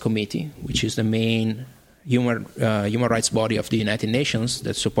Human Rights Committee, which is the main human rights body of the United Nations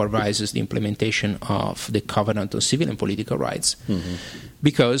that supervises the implementation of the Covenant on Civil and Political Rights. Mm-hmm.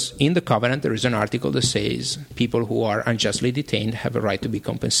 Because in the Covenant there is an article that says people who are unjustly detained have a right to be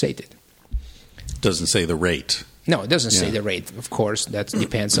compensated. Doesn't say the rate. No, it doesn't say the rate. Of course, that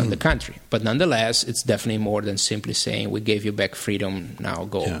depends on the country. But nonetheless, it's definitely more than simply saying, we gave you back freedom, now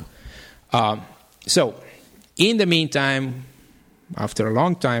go. Yeah. So, in the meantime, after a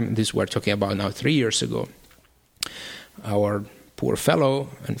long time, this we're talking about now 3 years ago, our poor fellow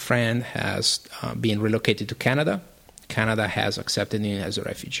and friend has been relocated to Canada. Canada has accepted him as a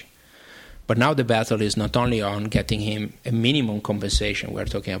refugee. But now the battle is not only on getting him a minimum compensation, we're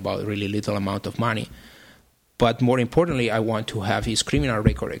talking about a really little amount of money, But more importantly, I want to have his criminal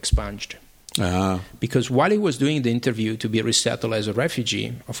record expunged. Because while he was doing the interview to be resettled as a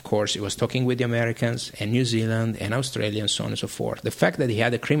refugee, of course, he was talking with the Americans and New Zealand and Australia and so on and so forth. The fact that he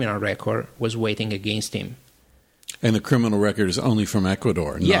had a criminal record was weighing against him. And the criminal record is only from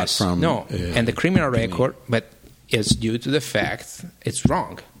Ecuador, not from... And the criminal record, but it's due to the fact it's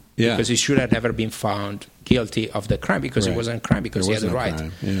wrong. Yeah. Because he should have never been found guilty of the crime, because it wasn't a crime, because he had the right.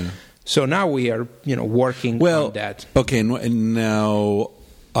 Crime. Yeah. So now we are, working on that. Okay, and now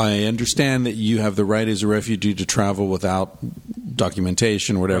I understand that you have the right as a refugee to travel without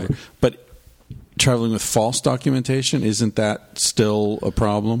documentation or whatever, but traveling with false documentation, isn't that still a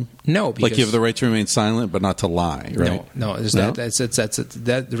problem? No, because you have the right to remain silent, but not to lie, right? No.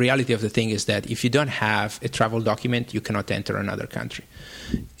 The reality of the thing is that if you don't have a travel document, you cannot enter another country.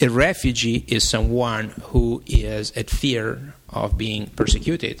 A refugee is someone who is at fear of being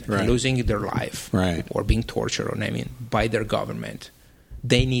persecuted, and losing their life, or being tortured, or by their government.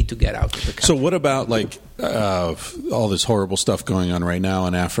 They need to get out of the country. So what about all this horrible stuff going on right now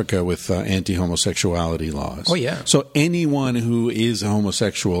in Africa with anti-homosexuality laws? Oh, yeah. So anyone who is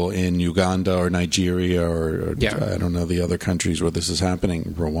homosexual in Uganda or Nigeria or I don't know the other countries where this is happening,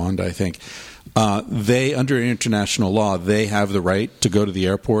 Rwanda, I think, they, under international law, they have the right to go to the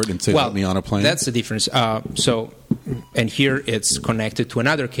airport and say, let me on a plane? That's the difference. And here it's connected to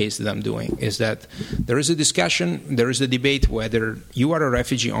another case that I'm doing, is that there is a discussion, there is a debate whether you are a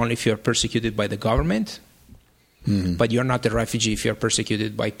refugee only if you are persecuted by the government, but you're not a refugee if you're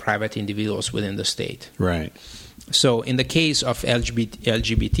persecuted by private individuals within the state. Right. So in the case of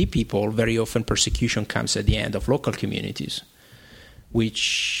LGBT people, very often persecution comes at the end of local communities,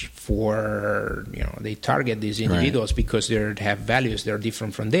 which they target these individuals because they have values that are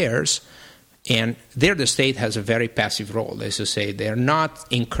different from theirs. And there the state has a very passive role. As I say, they're not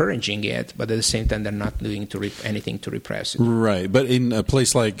encouraging it, but at the same time they're not doing anything to repress it. Right. But in a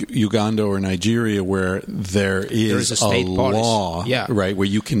place like Uganda or Nigeria where there is a state law, right, where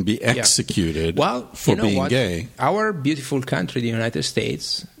you can be executed for being gay. Our beautiful country, the United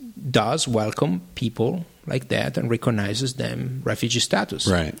States, does welcome people like that and recognizes them refugee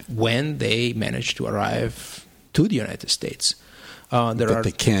status when they manage to arrive to the United States. But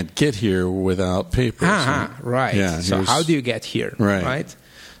they can't get here without papers. Right. Yeah, so how do you get here? Right.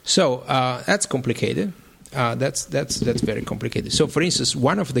 So that's complicated. That's very complicated. So, for instance,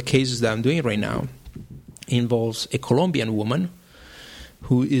 one of the cases that I'm doing right now involves a Colombian woman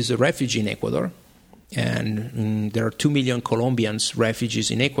who is a refugee in Ecuador. And there are 2 million Colombians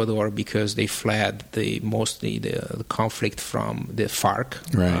refugees in Ecuador because they fled mostly the conflict from the FARC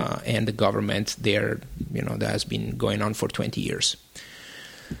and the government there, that has been going on for 20 years.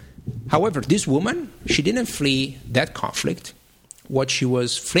 However, this woman, she didn't flee that conflict. What she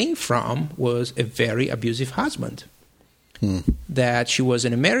was fleeing from was a very abusive husband. That she was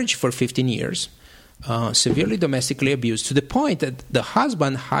in a marriage for 15 years, severely domestically abused, to the point that the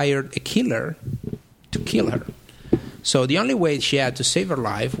husband hired a killer to kill her. So the only way she had to save her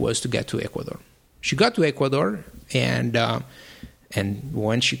life was to get to Ecuador. She got to Ecuador, and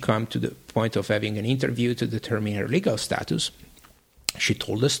when she came to the point of having an interview to determine her legal status, she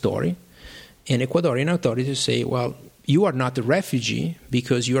told the story, and Ecuadorian authorities say, well, you are not a refugee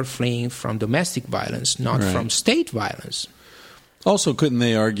because you are fleeing from domestic violence, not from state violence. Also, couldn't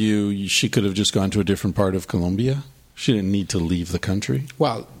they argue she could have just gone to a different part of Colombia? She didn't need to leave the country?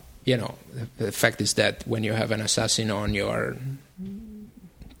 Well, the fact is that when you have an assassin on your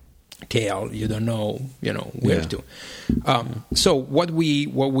tail, you don't know, where to. So what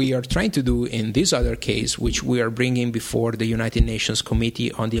we are trying to do in this other case, which we are bringing before the United Nations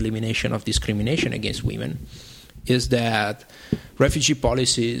Committee on the Elimination of Discrimination Against Women, is that refugee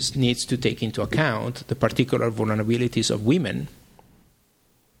policies needs to take into account the particular vulnerabilities of women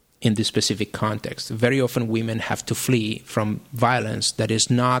in this specific context. Very often women have to flee from violence that is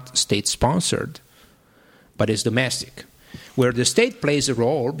not state-sponsored, but is domestic, where the state plays a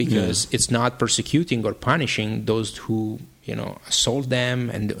role because it's not persecuting or punishing those who assault them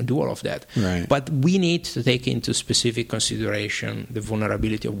and do all of that. Right. But we need to take into specific consideration the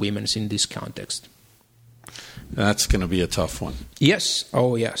vulnerability of women in this context. That's going to be a tough one. Yes.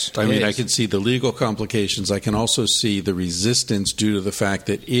 Oh, yes. I mean, I can see the legal complications. I can also see the resistance due to the fact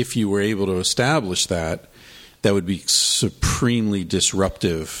that if you were able to establish that would be supremely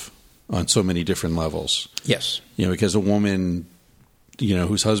disruptive on so many different levels. Yes. Because a woman,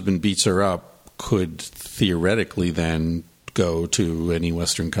 whose husband beats her up could theoretically then go to any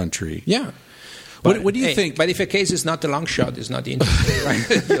Western country. Yeah. What do you think? But if a case is not a long shot, it's not interesting, right?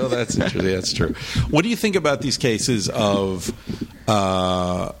 That's interesting. That's true. What do you think about these cases of,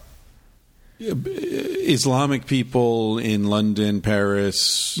 Islamic people in London,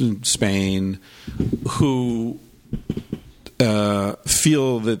 Paris, Spain, who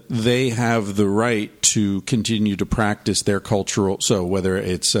feel that they have the right to continue to practice their cultural, so whether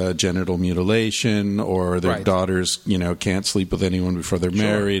it's genital mutilation or their daughters, can't sleep with anyone before they're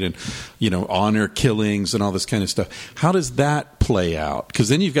married, and honor killings and all this kind of stuff. How does that play out? Because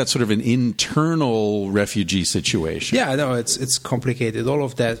then you've got sort of an internal refugee situation. Yeah, no, it's complicated. All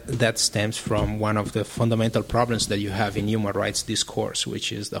of that stems from one of the fundamental problems that you have in human rights discourse,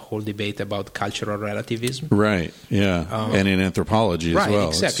 which is the whole debate about cultural relativism. Right. Yeah, and in anthropology as well.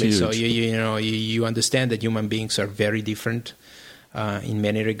 Exactly. So you understand that human beings are very different in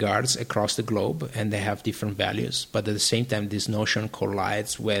many regards across the globe, and they have different values. But at the same time, this notion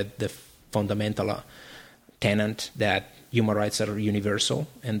collides with the fundamental tenet that human rights are universal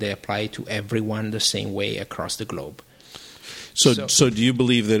and they apply to everyone the same way across the globe. So do you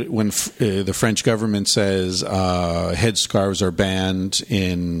believe that when the French government says headscarves are banned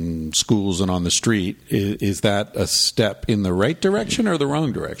in schools and on the street, is that a step in the right direction or the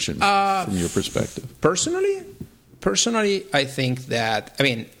wrong direction from your perspective? Personally, I think that,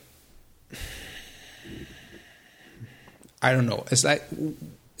 I don't know. It's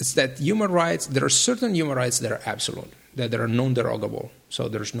that human rights, there are certain human rights that are absolute, that are non-derogable, so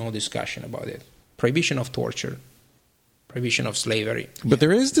there's no discussion about it. Prohibition of torture, prohibition of slavery. But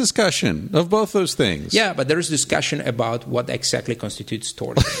there is discussion of both those things. Yeah, but there is discussion about what exactly constitutes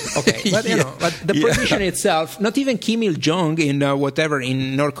torture. Okay, but but the prohibition itself, not even Kim Il-jung in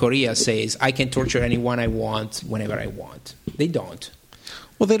North Korea says, I can torture anyone I want whenever I want. They don't.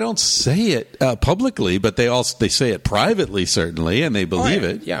 Well, they don't say it publicly, but they say it privately, certainly, and they believe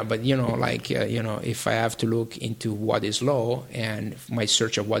it. Yeah, but if I have to look into what is law and my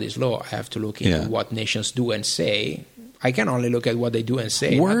search of what is law, I have to look into what nations do and say. I can only look at what they do and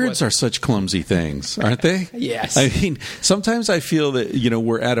say. Words are such clumsy things, aren't they? Yes. Sometimes I feel that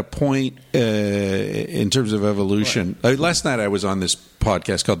we're at a point in terms of evolution. Right. Last night I was on this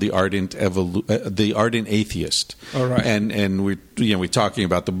podcast called The Ardent Atheist. All right. And we're talking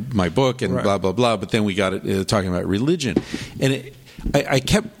about my book and blah blah blah. But then we got talking about religion, and I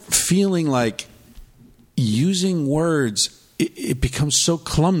kept feeling like using words. It becomes so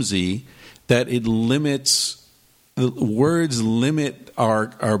clumsy that it limits. Words limit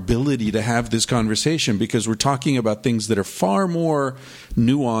our ability to have this conversation because we're talking about things that are far more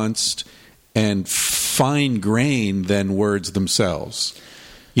nuanced and fine-grained than words themselves.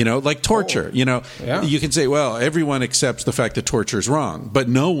 Like torture. You can say, well, everyone accepts the fact that torture is wrong, but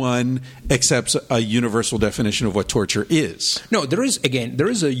no one accepts a universal definition of what torture is. No, there is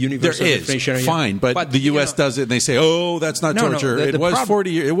a universal definition. Fine, but the U.S. does it, and they say, oh, that's not torture. It was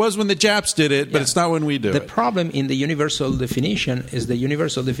 40 years. It was when the Japs did it, but it's not when we do it. The problem in the universal definition is the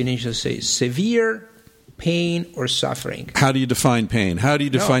universal definition says severe pain or suffering. How do you define pain? How do you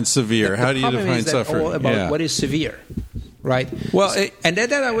define severe? How do you define suffering? All about what is severe. Right. Well,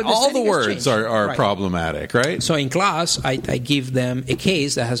 all the words are problematic, right? So in class, I give them a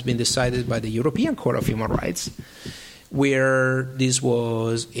case that has been decided by the European Court of Human Rights, where this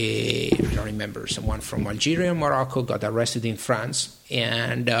was I don't remember, someone from Algeria and Morocco got arrested in France,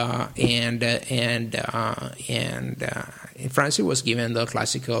 and in France he was given the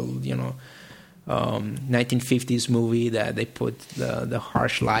classical, 1950s movie that they put the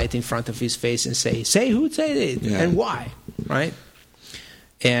harsh light in front of his face and say who said it and why, right?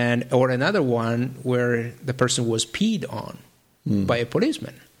 Or another one where the person was peed on by a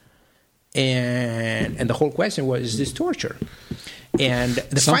policeman, and the whole question was, is this torture? And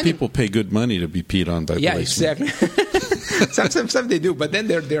some people pay good money to be peed on by policemen. Yeah, exactly. Some they do, but then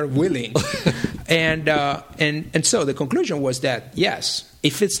they're willing. And so the conclusion was that, yes,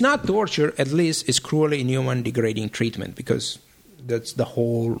 if it's not torture, at least it's cruel, inhuman, degrading treatment, because that's the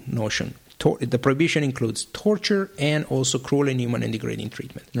whole notion. The prohibition includes torture and also cruel, inhuman, and degrading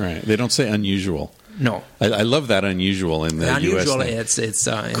treatment. Right. They don't say unusual. No. I love that unusual in the unusual, U.S. It's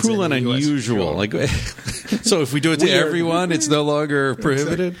cruel and unusual. So if we do it to everyone, it's no longer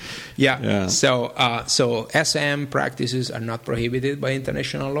prohibited? Yeah. So SM practices are not prohibited by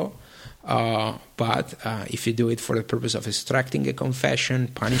international law. But if you do it for the purpose of extracting a confession,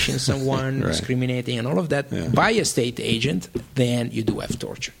 punishing someone, discriminating, and all of that by a state agent, then you do have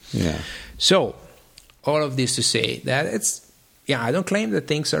torture. Yeah. So all of this to say that I don't claim that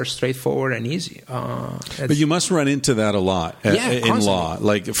things are straightforward and easy. But you must run into that a lot in constantly. law,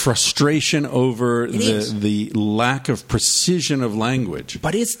 like frustration over the lack of precision of language.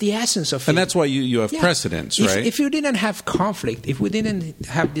 But it's the essence of it. And that's why you have precedents, right? If you didn't have conflict, if we didn't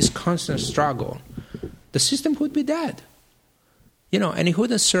have this constant struggle, the system would be dead. and it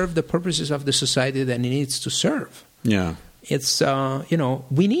wouldn't serve the purposes of the society that it needs to serve. Yeah. It's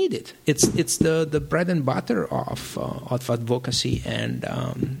we need it. It's the bread and butter of advocacy and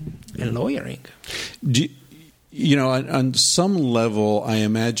lawyering. On some level, I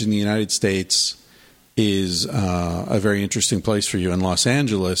imagine the United States is a very interesting place for you, in Los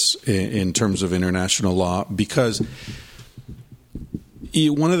Angeles in terms of international law, because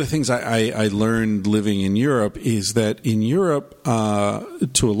one of the things I learned living in Europe is that in Europe,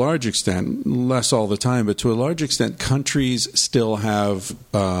 to a large extent, less all the time, but to a large extent, countries still have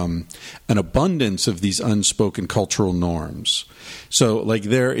an abundance of these unspoken cultural norms. So, like,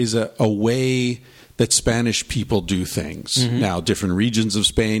 there is a way that Spanish people do things. Mm-hmm. Now, different regions of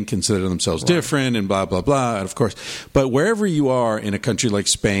Spain consider themselves different and blah, blah, blah, and of course. But wherever you are in a country like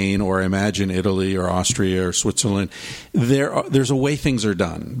Spain, or imagine Italy or Austria or Switzerland, there's a way things are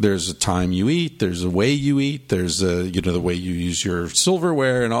done. There's a time you eat. There's a way you eat. There's the way you use your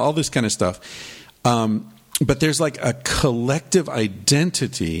silverware and all this kind of stuff. But there's like a collective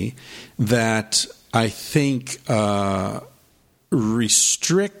identity that I think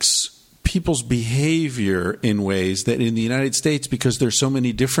restricts people's behavior in ways that in the United States, because there's so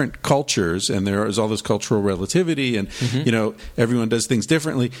many different cultures and there is all this cultural relativity and everyone does things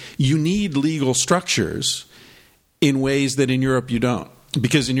differently, you need legal structures in ways that in Europe you don't,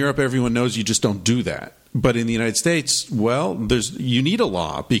 because in Europe everyone knows you just don't do that. But in the United States, you need a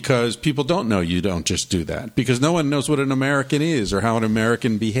law because people don't know you don't just do that, because no one knows what an American is or how an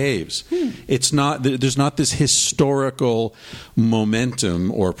American behaves. It's not, there's not this historical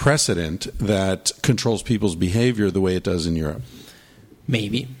momentum or precedent that controls people's behavior the way it does in Europe.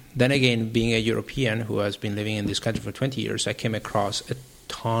 Maybe. Then again, being a European who has been living in this country for 20 years, I came across a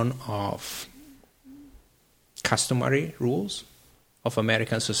ton of customary rules of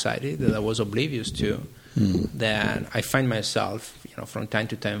American society that I was oblivious to. That I find myself, from time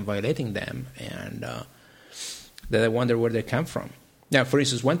to time violating them, and that I wonder where they come from. Now, for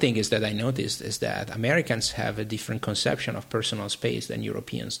instance, one thing is that I noticed is that Americans have a different conception of personal space than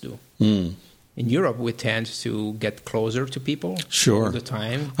Europeans do. In Europe, we tend to get closer to people all the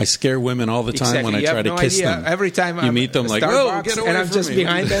time. I scare women all the time when I try to kiss them. Every time you meet them like, oh, get away and I'm from just me.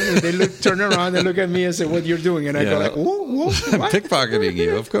 behind them, and they turn around and look at me and say, "What you're doing?" And I go like, "Whoa, I'm pickpocketing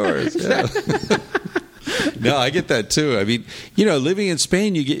you, of course." Yeah. No, I get that too. I mean, living in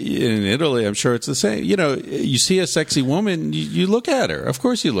Spain, you get in Italy. I'm sure it's the same. You see a sexy woman, you look at her. Of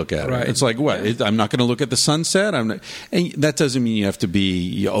course, you look at her. Right. It's like, what? Yeah. I'm not going to look at the sunset. And that doesn't mean you have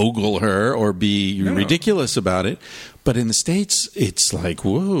to ogle her or be ridiculous about it. But in the States, it's like,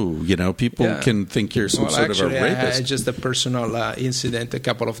 whoa, people can think you're some sort of a rapist. I had just a personal incident a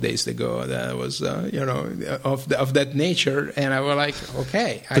couple of days ago that was, of that nature, and I was like,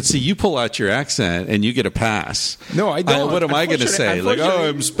 okay. But see, you pull out your accent and you get a pass. No, I don't. What am I going to say? Like,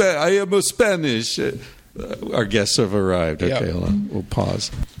 I am a Spanish. Our guests have arrived. Okay, hold on. We'll pause.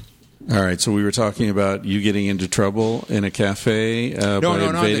 All right, so we were talking about you getting into trouble in a cafe by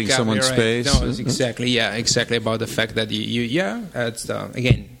invading someone's space. No, it's exactly about the fact that it's,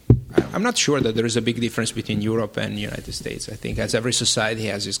 again, I'm not sure that there is a big difference between Europe and the United States. I think as every society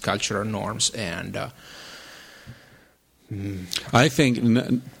has its cultural norms, and I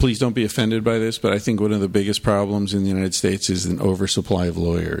think, please don't be offended by this, but I think one of the biggest problems in the United States is an oversupply of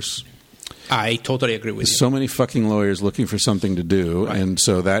lawyers. I totally agree with you. So many fucking lawyers looking for something to do, and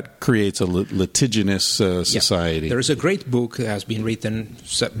so that creates a litigious society. There is a great book that has been written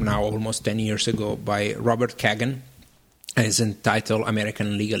now almost 10 years ago by Robert Kagan, and it's entitled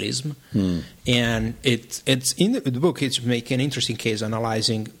American Legalism. And it's in the book, it's making an interesting case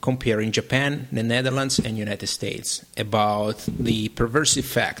comparing Japan, the Netherlands, and United States about the perverse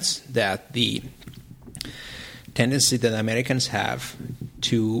effects that the tendency that Americans have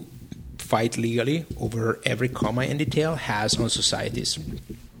to fight legally over every comma and detail has on societies.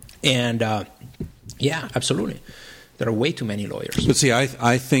 And absolutely. There are way too many lawyers. But see,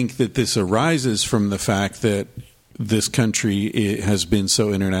 I think that this arises from the fact that this country has been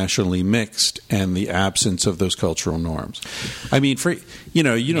so internationally mixed and the absence of those cultural norms. I mean, you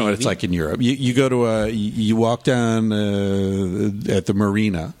know what it's like in Europe. You go to you walk down at the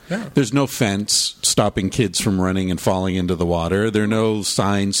marina. Yeah. There's no fence stopping kids from running and falling into the water. There are no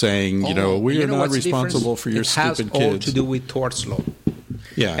signs saying, we are not responsible for your stupid kids. It has all to do with torts law.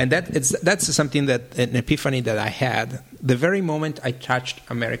 Yeah, and that's something that an epiphany that I had the very moment I touched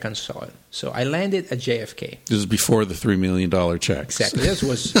American soil. So I landed at JFK. This is before the $3 million check. Exactly. This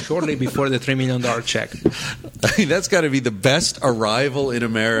was shortly before the $3 million check. I mean, that's got to be the best arrival in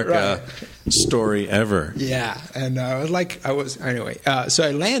America story ever. Yeah. And so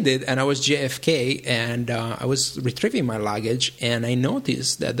I landed, and I was JFK, and I was retrieving my luggage, and I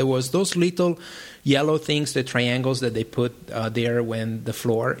noticed that there was those little yellow things, the triangles that they put there when the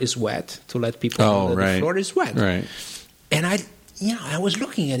floor is wet, to let people know that the floor is wet. Right. And I was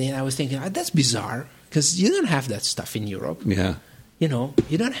looking at it, and I was thinking, that's bizarre, because you don't have that stuff in Europe. Yeah. You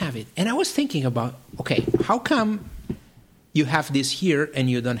don't have it. And I was thinking about, okay, how come you have this here and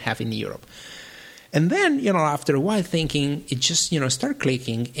you don't have it in Europe? And then, after a while thinking, it just, start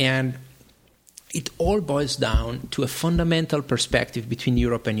clicking, and it all boils down to a fundamental perspective between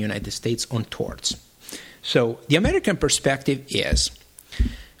Europe and the United States on torts. So the American perspective is,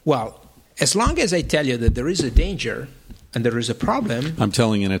 well, as long as I tell you that there is a danger and there is a problem... I'm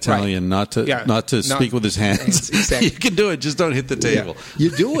telling an Italian not to speak with his hands. Exactly. You can do it, just don't hit the table. Yeah.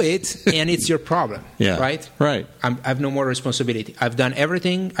 You do it, and it's your problem, right? Right. I have no more responsibility. I've done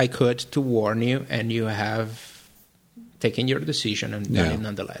everything I could to warn you, and you have taken your decision and done it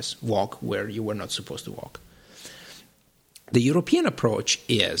nonetheless. Walk where you were not supposed to walk. The European approach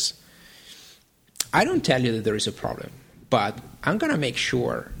is, I don't tell you that there is a problem, but I'm going to make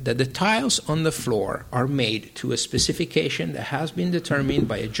sure that the tiles on the floor are made to a specification that has been determined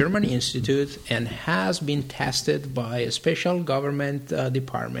by a German institute and has been tested by a special government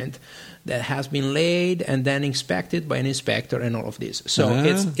department that has been laid and then inspected by an inspector and all of this. So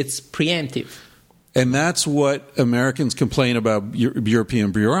it's preemptive. And that's what Americans complain about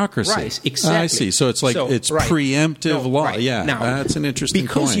European bureaucracy. Right, exactly. I see. So it's preemptive law. Right. Yeah, now, that's an interesting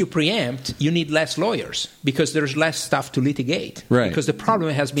point. Because you preempt, you need less lawyers because there's less stuff to litigate. Right. Because the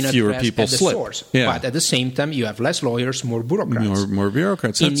problem has been Fewer addressed people at the slip. source. Yeah. But at the same time, you have less lawyers, more bureaucrats. More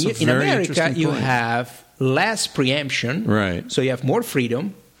bureaucrats. That's a in very America, interesting you point. have less preemption. Right. So you have more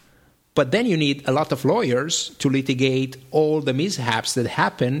freedom. But then you need a lot of lawyers to litigate all the mishaps that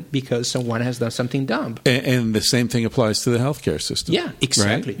happen because someone has done something dumb. And the same thing applies to the healthcare system. Yeah,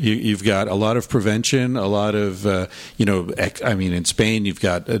 exactly. Right? You've got a lot of prevention, a lot of, in Spain, you've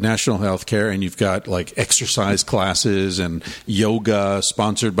got national healthcare, and you've got like exercise classes and yoga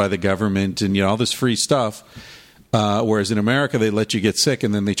sponsored by the government and all this free stuff. Whereas in America, they let you get sick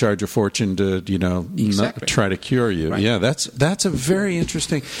and then they charge a fortune to, try to cure you. Right. Yeah, that's a very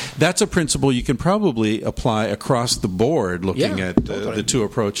interesting. That's a principle you can probably apply across the board, looking at the two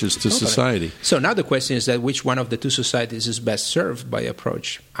approaches to society. So now the question is that which one of the two societies is best served by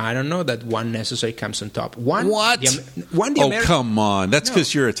approach? I don't know that one necessarily comes on top. What? Come on. That's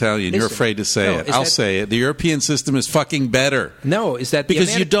because you're Italian. You're afraid to say it. I'll say it. The European system is fucking better. No, is that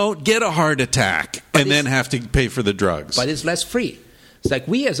because you don't get a heart attack and then have to pay for the drugs. But it's less free. It's like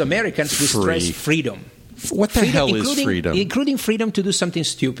we as Americans, we stress freedom. What the hell is freedom? Including freedom to do something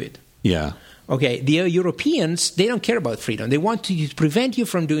stupid. Yeah. Okay, the Europeans, they don't care about freedom. They want to prevent you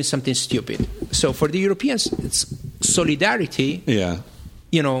from doing something stupid. So for the Europeans, it's solidarity. Yeah.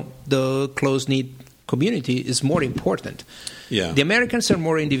 The close-knit community is more important. Yeah. The Americans are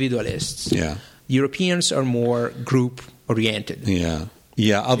more individualists. Yeah. Europeans are more group-oriented. Yeah.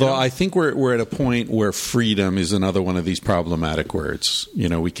 Yeah, although I think we're at a point where freedom is another one of these problematic words.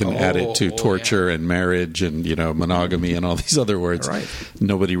 We can add it to torture and marriage and, monogamy and all these other words. Right.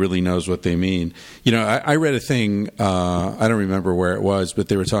 Nobody really knows what they mean. I read a thing, I don't remember where it was, but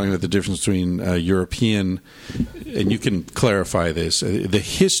they were talking about the difference between European, and you can clarify this, the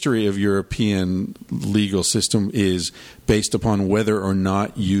history of European legal system is based upon whether or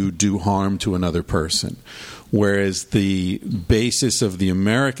not you do harm to another person. Whereas the basis of the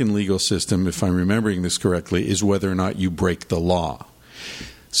American legal system, if I'm remembering this correctly, is whether or not you break the law.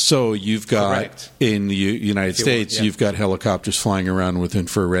 So you've got, in the United States, you've got helicopters flying around with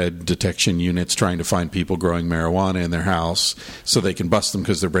infrared detection units trying to find people growing marijuana in their house so they can bust them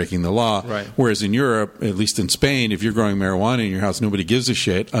because they're breaking the law. Right. Whereas in Europe, at least in Spain, if you're growing marijuana in your house, nobody gives a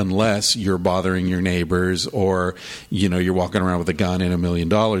shit unless you're bothering your neighbors or, you're walking around with a gun and $1 million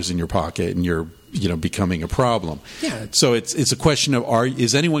in your pocket and you're becoming a problem. Yeah. So it's a question of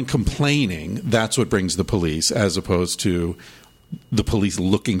is anyone complaining? That's what brings the police, as opposed to the police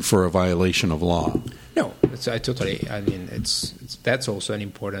looking for a violation of law. No, that's also an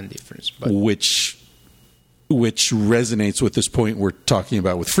important difference. But which resonates with this point we're talking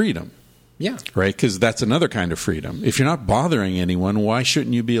about with freedom. Yeah. Right? Because that's another kind of freedom. If you're not bothering anyone, why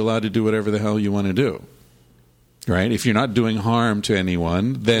shouldn't you be allowed to do whatever the hell you want to do? Right? If you're not doing harm to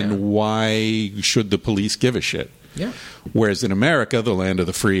anyone, then why should the police give a shit? Yeah. Whereas in America, the land of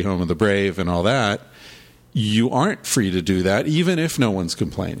the free, home of the brave, and all that, you aren't free to do that, even if no one's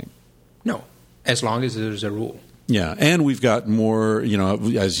complaining. No, as long as there's a rule. Yeah, and we've got more,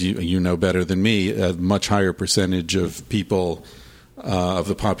 as you know better than me, a much higher percentage of people of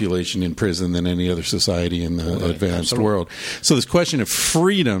the population in prison than any other society in the advanced world. So this question of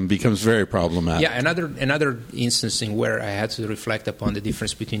freedom becomes very problematic. Yeah, another instance in where I had to reflect upon the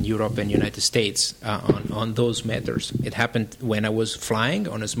difference between Europe and United States on those matters. It happened when I was flying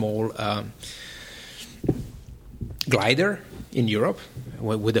on a small glider in Europe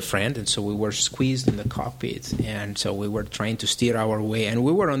with a friend, and so we were squeezed in the cockpit, and so we were trying to steer our way, and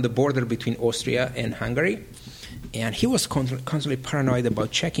we were on the border between Austria and Hungary, and he was constantly paranoid about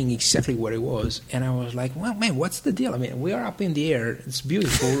checking exactly where he was, and I was like, well, man, what's the deal? I mean, we are up in the air, it's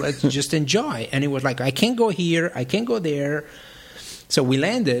beautiful, let's just enjoy. And he was like, I can't go here, I can't go there. So we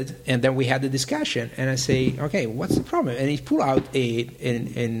landed, and then we had the discussion, and I say, okay, what's the problem? And he pulled out a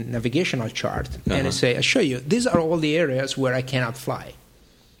navigational chart, and I say, I show you, these are all the areas where I cannot fly.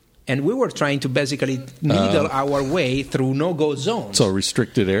 And we were trying to basically needle our way through no-go zones. So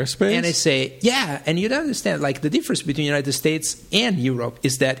restricted airspace? And I say, yeah, and you don't understand, like the difference between the United States and Europe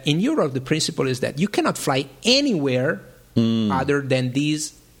is that in Europe, the principle is that you cannot fly anywhere other than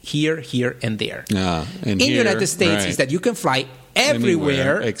these here, and there. In the United States is that you can fly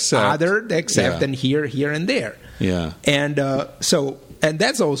everywhere except than here, and there. Yeah. And and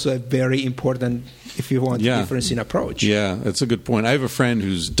that's also a very important, if you want, difference in approach. Yeah, that's a good point. I have a friend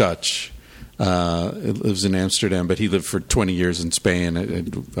who's Dutch, lives in Amsterdam, but he lived for 20 years in Spain.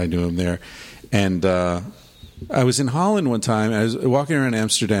 I knew him there. And I was in Holland one time. I was walking around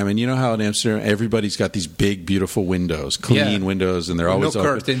Amsterdam, and you know how in Amsterdam everybody's got these big, beautiful windows, clean windows, and they're always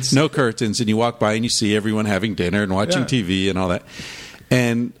open. Curtains. No curtains. And you walk by and you see everyone having dinner and watching TV and all that.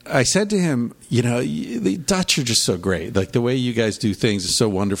 And I said to him, the Dutch are just so great. Like the way you guys do things is so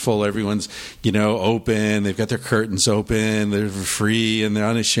wonderful. Everyone's, open. They've got their curtains open. They're free and they're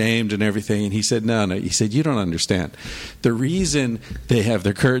unashamed and everything. And he said, no. He said, you don't understand. The reason they have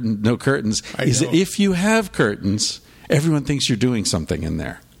their no curtains is that if you have curtains, everyone thinks you're doing something in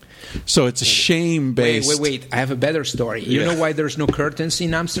there. So it's a shame-based... Wait. I have a better story. You know why there's no curtains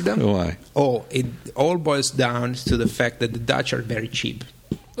in Amsterdam? Why? Oh, it all boils down to the fact that the Dutch are very cheap.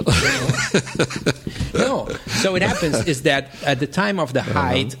 No. So what happens is that at the time of the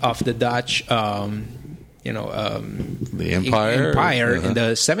height of the Dutch, the empire in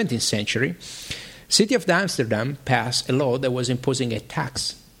the 17th century, city of Amsterdam passed a law that was imposing a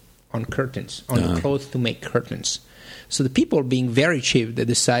tax on curtains, on the clothes to make curtains. So the people, being very cheap, they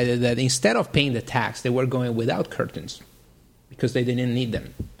decided that instead of paying the tax, they were going without curtains because they didn't need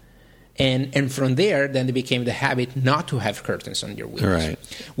them. And from there, then it became the habit not to have curtains on your windows. Right.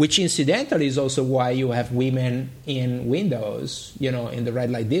 Which incidentally is also why you have women in windows, in the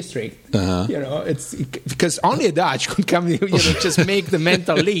red light district. It's because only a Dutch could come, just make the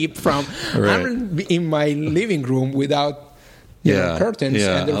mental leap from I'm in my living room without curtains,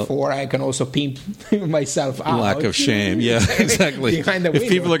 and therefore I can also pimp myself out. Lack of shame. Yeah, exactly. If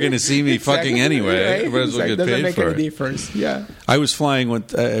people are going to see me fucking anyway, might as well get paid for it. Doesn't make any difference. Yeah. I was flying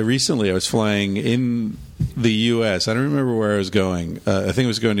recently. I was flying in the U.S. I don't remember where I was going. I think I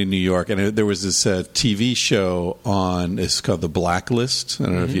was going to New York, and there was this TV show on. It's called The Blacklist. I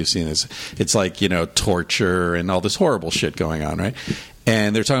don't know if you've seen this. It's like torture and all this horrible shit going on, right?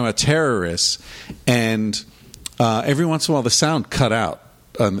 And they're talking about terrorists and. Every once in a while, the sound cut out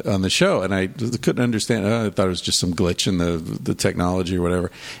on the show, and I couldn't understand. I thought it was just some glitch in the technology or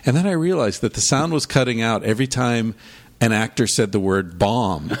whatever. And then I realized that the sound was cutting out every time an actor said the word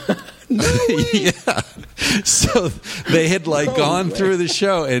bomb. Yeah. So they had gone through the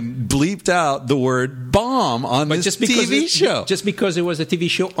show and bleeped out the word bomb on this TV show. Just because it was a TV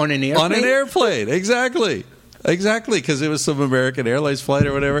show on an airplane? On an airplane, exactly. Exactly, because it was some American Airlines flight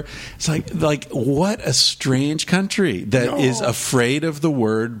or whatever. It's like what a strange country that is afraid of the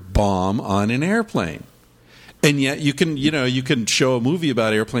word bomb on an airplane. And yet you can show a movie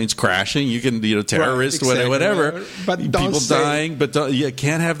about airplanes crashing. You can terrorists, whatever. But people dying, but you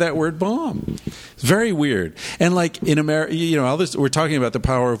can't have that word bomb. It's very weird. And in America, all this we're talking about the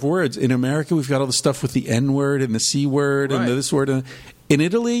power of words. In America, we've got all the stuff with the N word and the C word and this word. In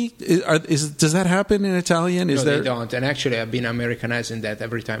Italy, does that happen in Italian? They don't. And actually, I've been Americanizing that.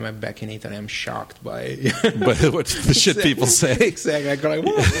 Every time I'm back in Italy, I'm shocked by what the shit people say. Exactly. I go like,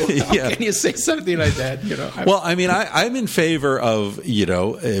 whoa, how can you say something like that? Well, I mean, I'm in favor of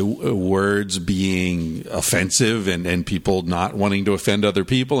words being offensive and people not wanting to offend other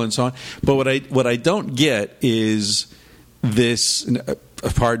people and so on. But what I don't get is this.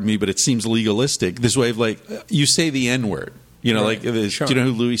 Pardon me, but it seems legalistic. This way of you say the N word. You know, Right. like, Sure. do you know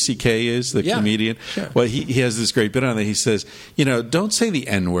who Louis C.K. is, the Yeah. comedian? Sure. Well, he has this great bit on it. He says, you know, don't say the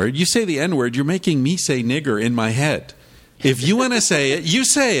N-word. You say the N-word, you're making me say nigger in my head. If you want to say it, you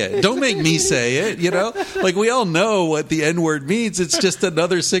say it. Don't make me say it, you know? Like, we all know what the N-word means. It's just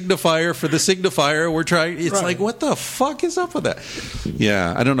another signifier for the signifier we're trying. It's Right. like, what the fuck is up with that?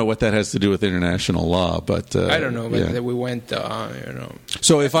 Yeah, I don't know what that has to do with international law, but... I don't know, but yeah. we went,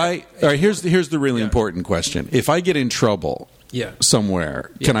 So if I... All right, here's the really important question. If I get in trouble... Yeah. somewhere.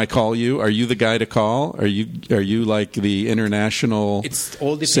 Can I call you? Are you the guy to call? Are you like the international It's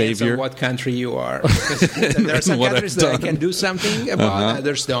all depends savior? on what country you are. There are some What countries I've that I done. can do something about,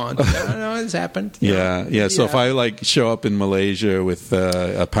 others don't. No, it's happened. Yeah. So if I like show up in Malaysia with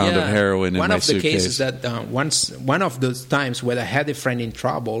a pound of heroin in one my of the suitcase, cases that one of those times when I had a friend in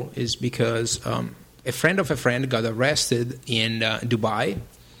trouble is because a friend of a friend got arrested in Dubai.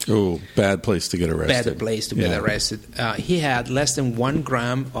 oh, bad place to get arrested. Bad place to get arrested. He had less than 1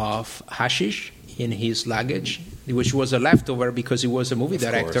 gram of hashish in his luggage, which was a leftover because he was a movie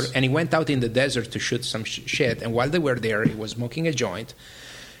director, course. and he went out in the desert to shoot some shit. And while they were there, he was smoking a joint.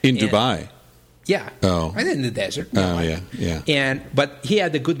 In And- Dubai. Yeah. Oh. Right in the desert. Oh, yeah. But he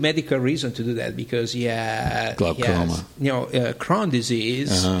had a good medical reason to do that because he had Glaucoma. He has, Crohn's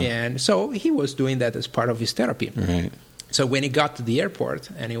disease, and so he was doing that as part of his therapy. Right. So when he got to the airport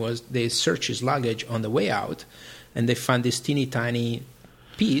and they searched his luggage on the way out, and they found this teeny tiny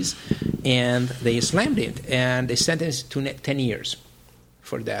piece, and they slammed it, and they sentenced him to 10 years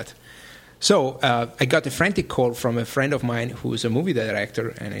for that. So I got a frantic call from a friend of mine who is a movie director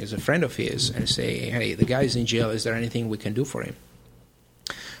and is a friend of his, and say, "Hey, the guy's in jail. Is there anything we can do for him?"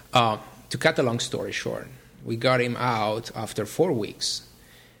 To cut a long story short, we got him out after 4 weeks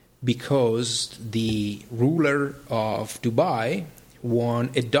because the ruler of Dubai won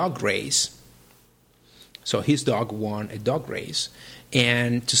a dog race. So his dog won a dog race.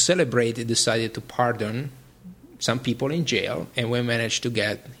 And to celebrate, he decided to pardon some people in jail. And we managed to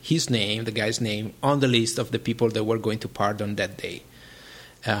get his name, the guy's name, on the list of the people that were going to pardon that day.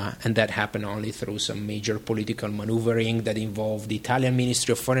 And that happened only through some major political maneuvering that involved the Italian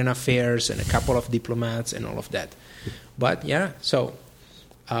Ministry of Foreign Affairs and a couple of diplomats and all of that. But yeah, so...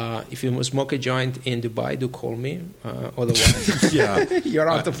 if you smoke a joint in Dubai, do call me. Otherwise, you're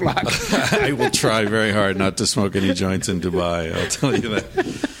out of luck. I will try very hard not to smoke any joints in Dubai. I'll tell you that.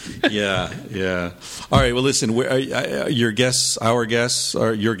 Yeah. All right. Well, listen. Your guests, our guests,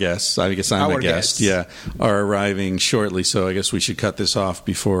 or your guests? I guess I'm Our a guest. guests. Yeah, are arriving shortly. So I guess we should cut this off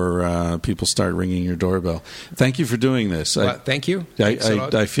before people start ringing your doorbell. Thank you for doing this. Well, thank you. Thanks a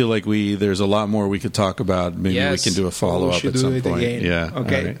lot. I feel like there's a lot more we could talk about. Maybe we Yes. can do a follow up should at do some it point. again. Yeah.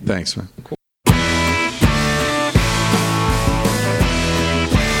 Okay. All right. Thanks, man. Cool.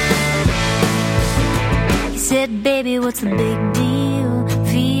 He said, baby, what's the big deal?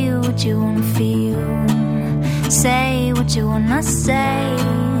 Feel what you wanna feel. Say what you wanna say.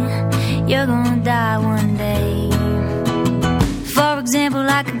 You're gonna die one day. For example,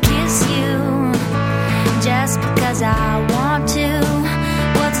 I could kiss you just because I want to.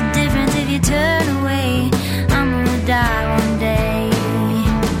 What's the difference if you turn away? I'm gonna die one day.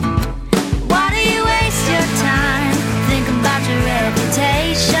 Why do you waste your time thinking about your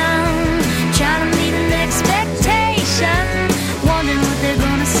reputation? Trying to meet an expectation, wondering what they're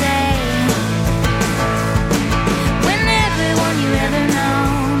gonna say. When everyone you ever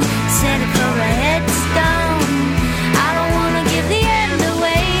known said it for a headstone. I don't wanna give the end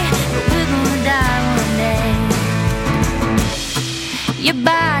away, but we're gonna die one day. Your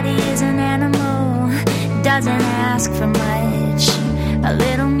body is an animal, doesn't ask for much. A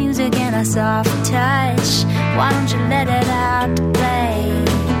little music and a soft touch. Why don't you let it out to play?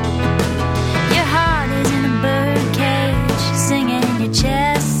 Your heart is in a bird cage, singing in your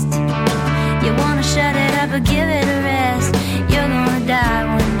chest. You wanna shut it up or give it a rest. You're gonna die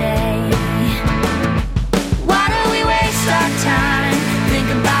one day. Why do we waste our time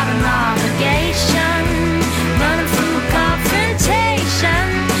thinking about an obligation? Running from a confrontation,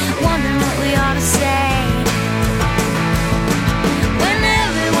 wondering what we ought to say. When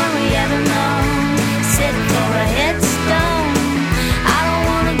everyone we ever known said for a headstone. I don't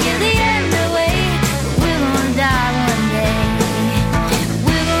wanna give the end away, but we're gonna die one day.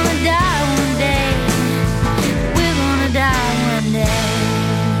 We're gonna die one day. We're gonna die one day.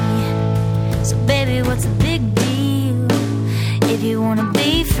 So baby, what's the big deal? If you wanna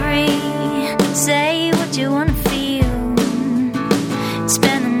be free, say what you wanna feel.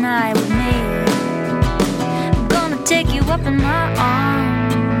 Spend the night with me. I'm gonna take you up in my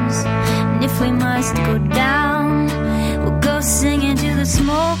arms. And if we must go down, we'll go singing to the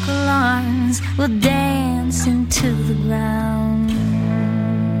smoke alarms. We'll dance into the ground.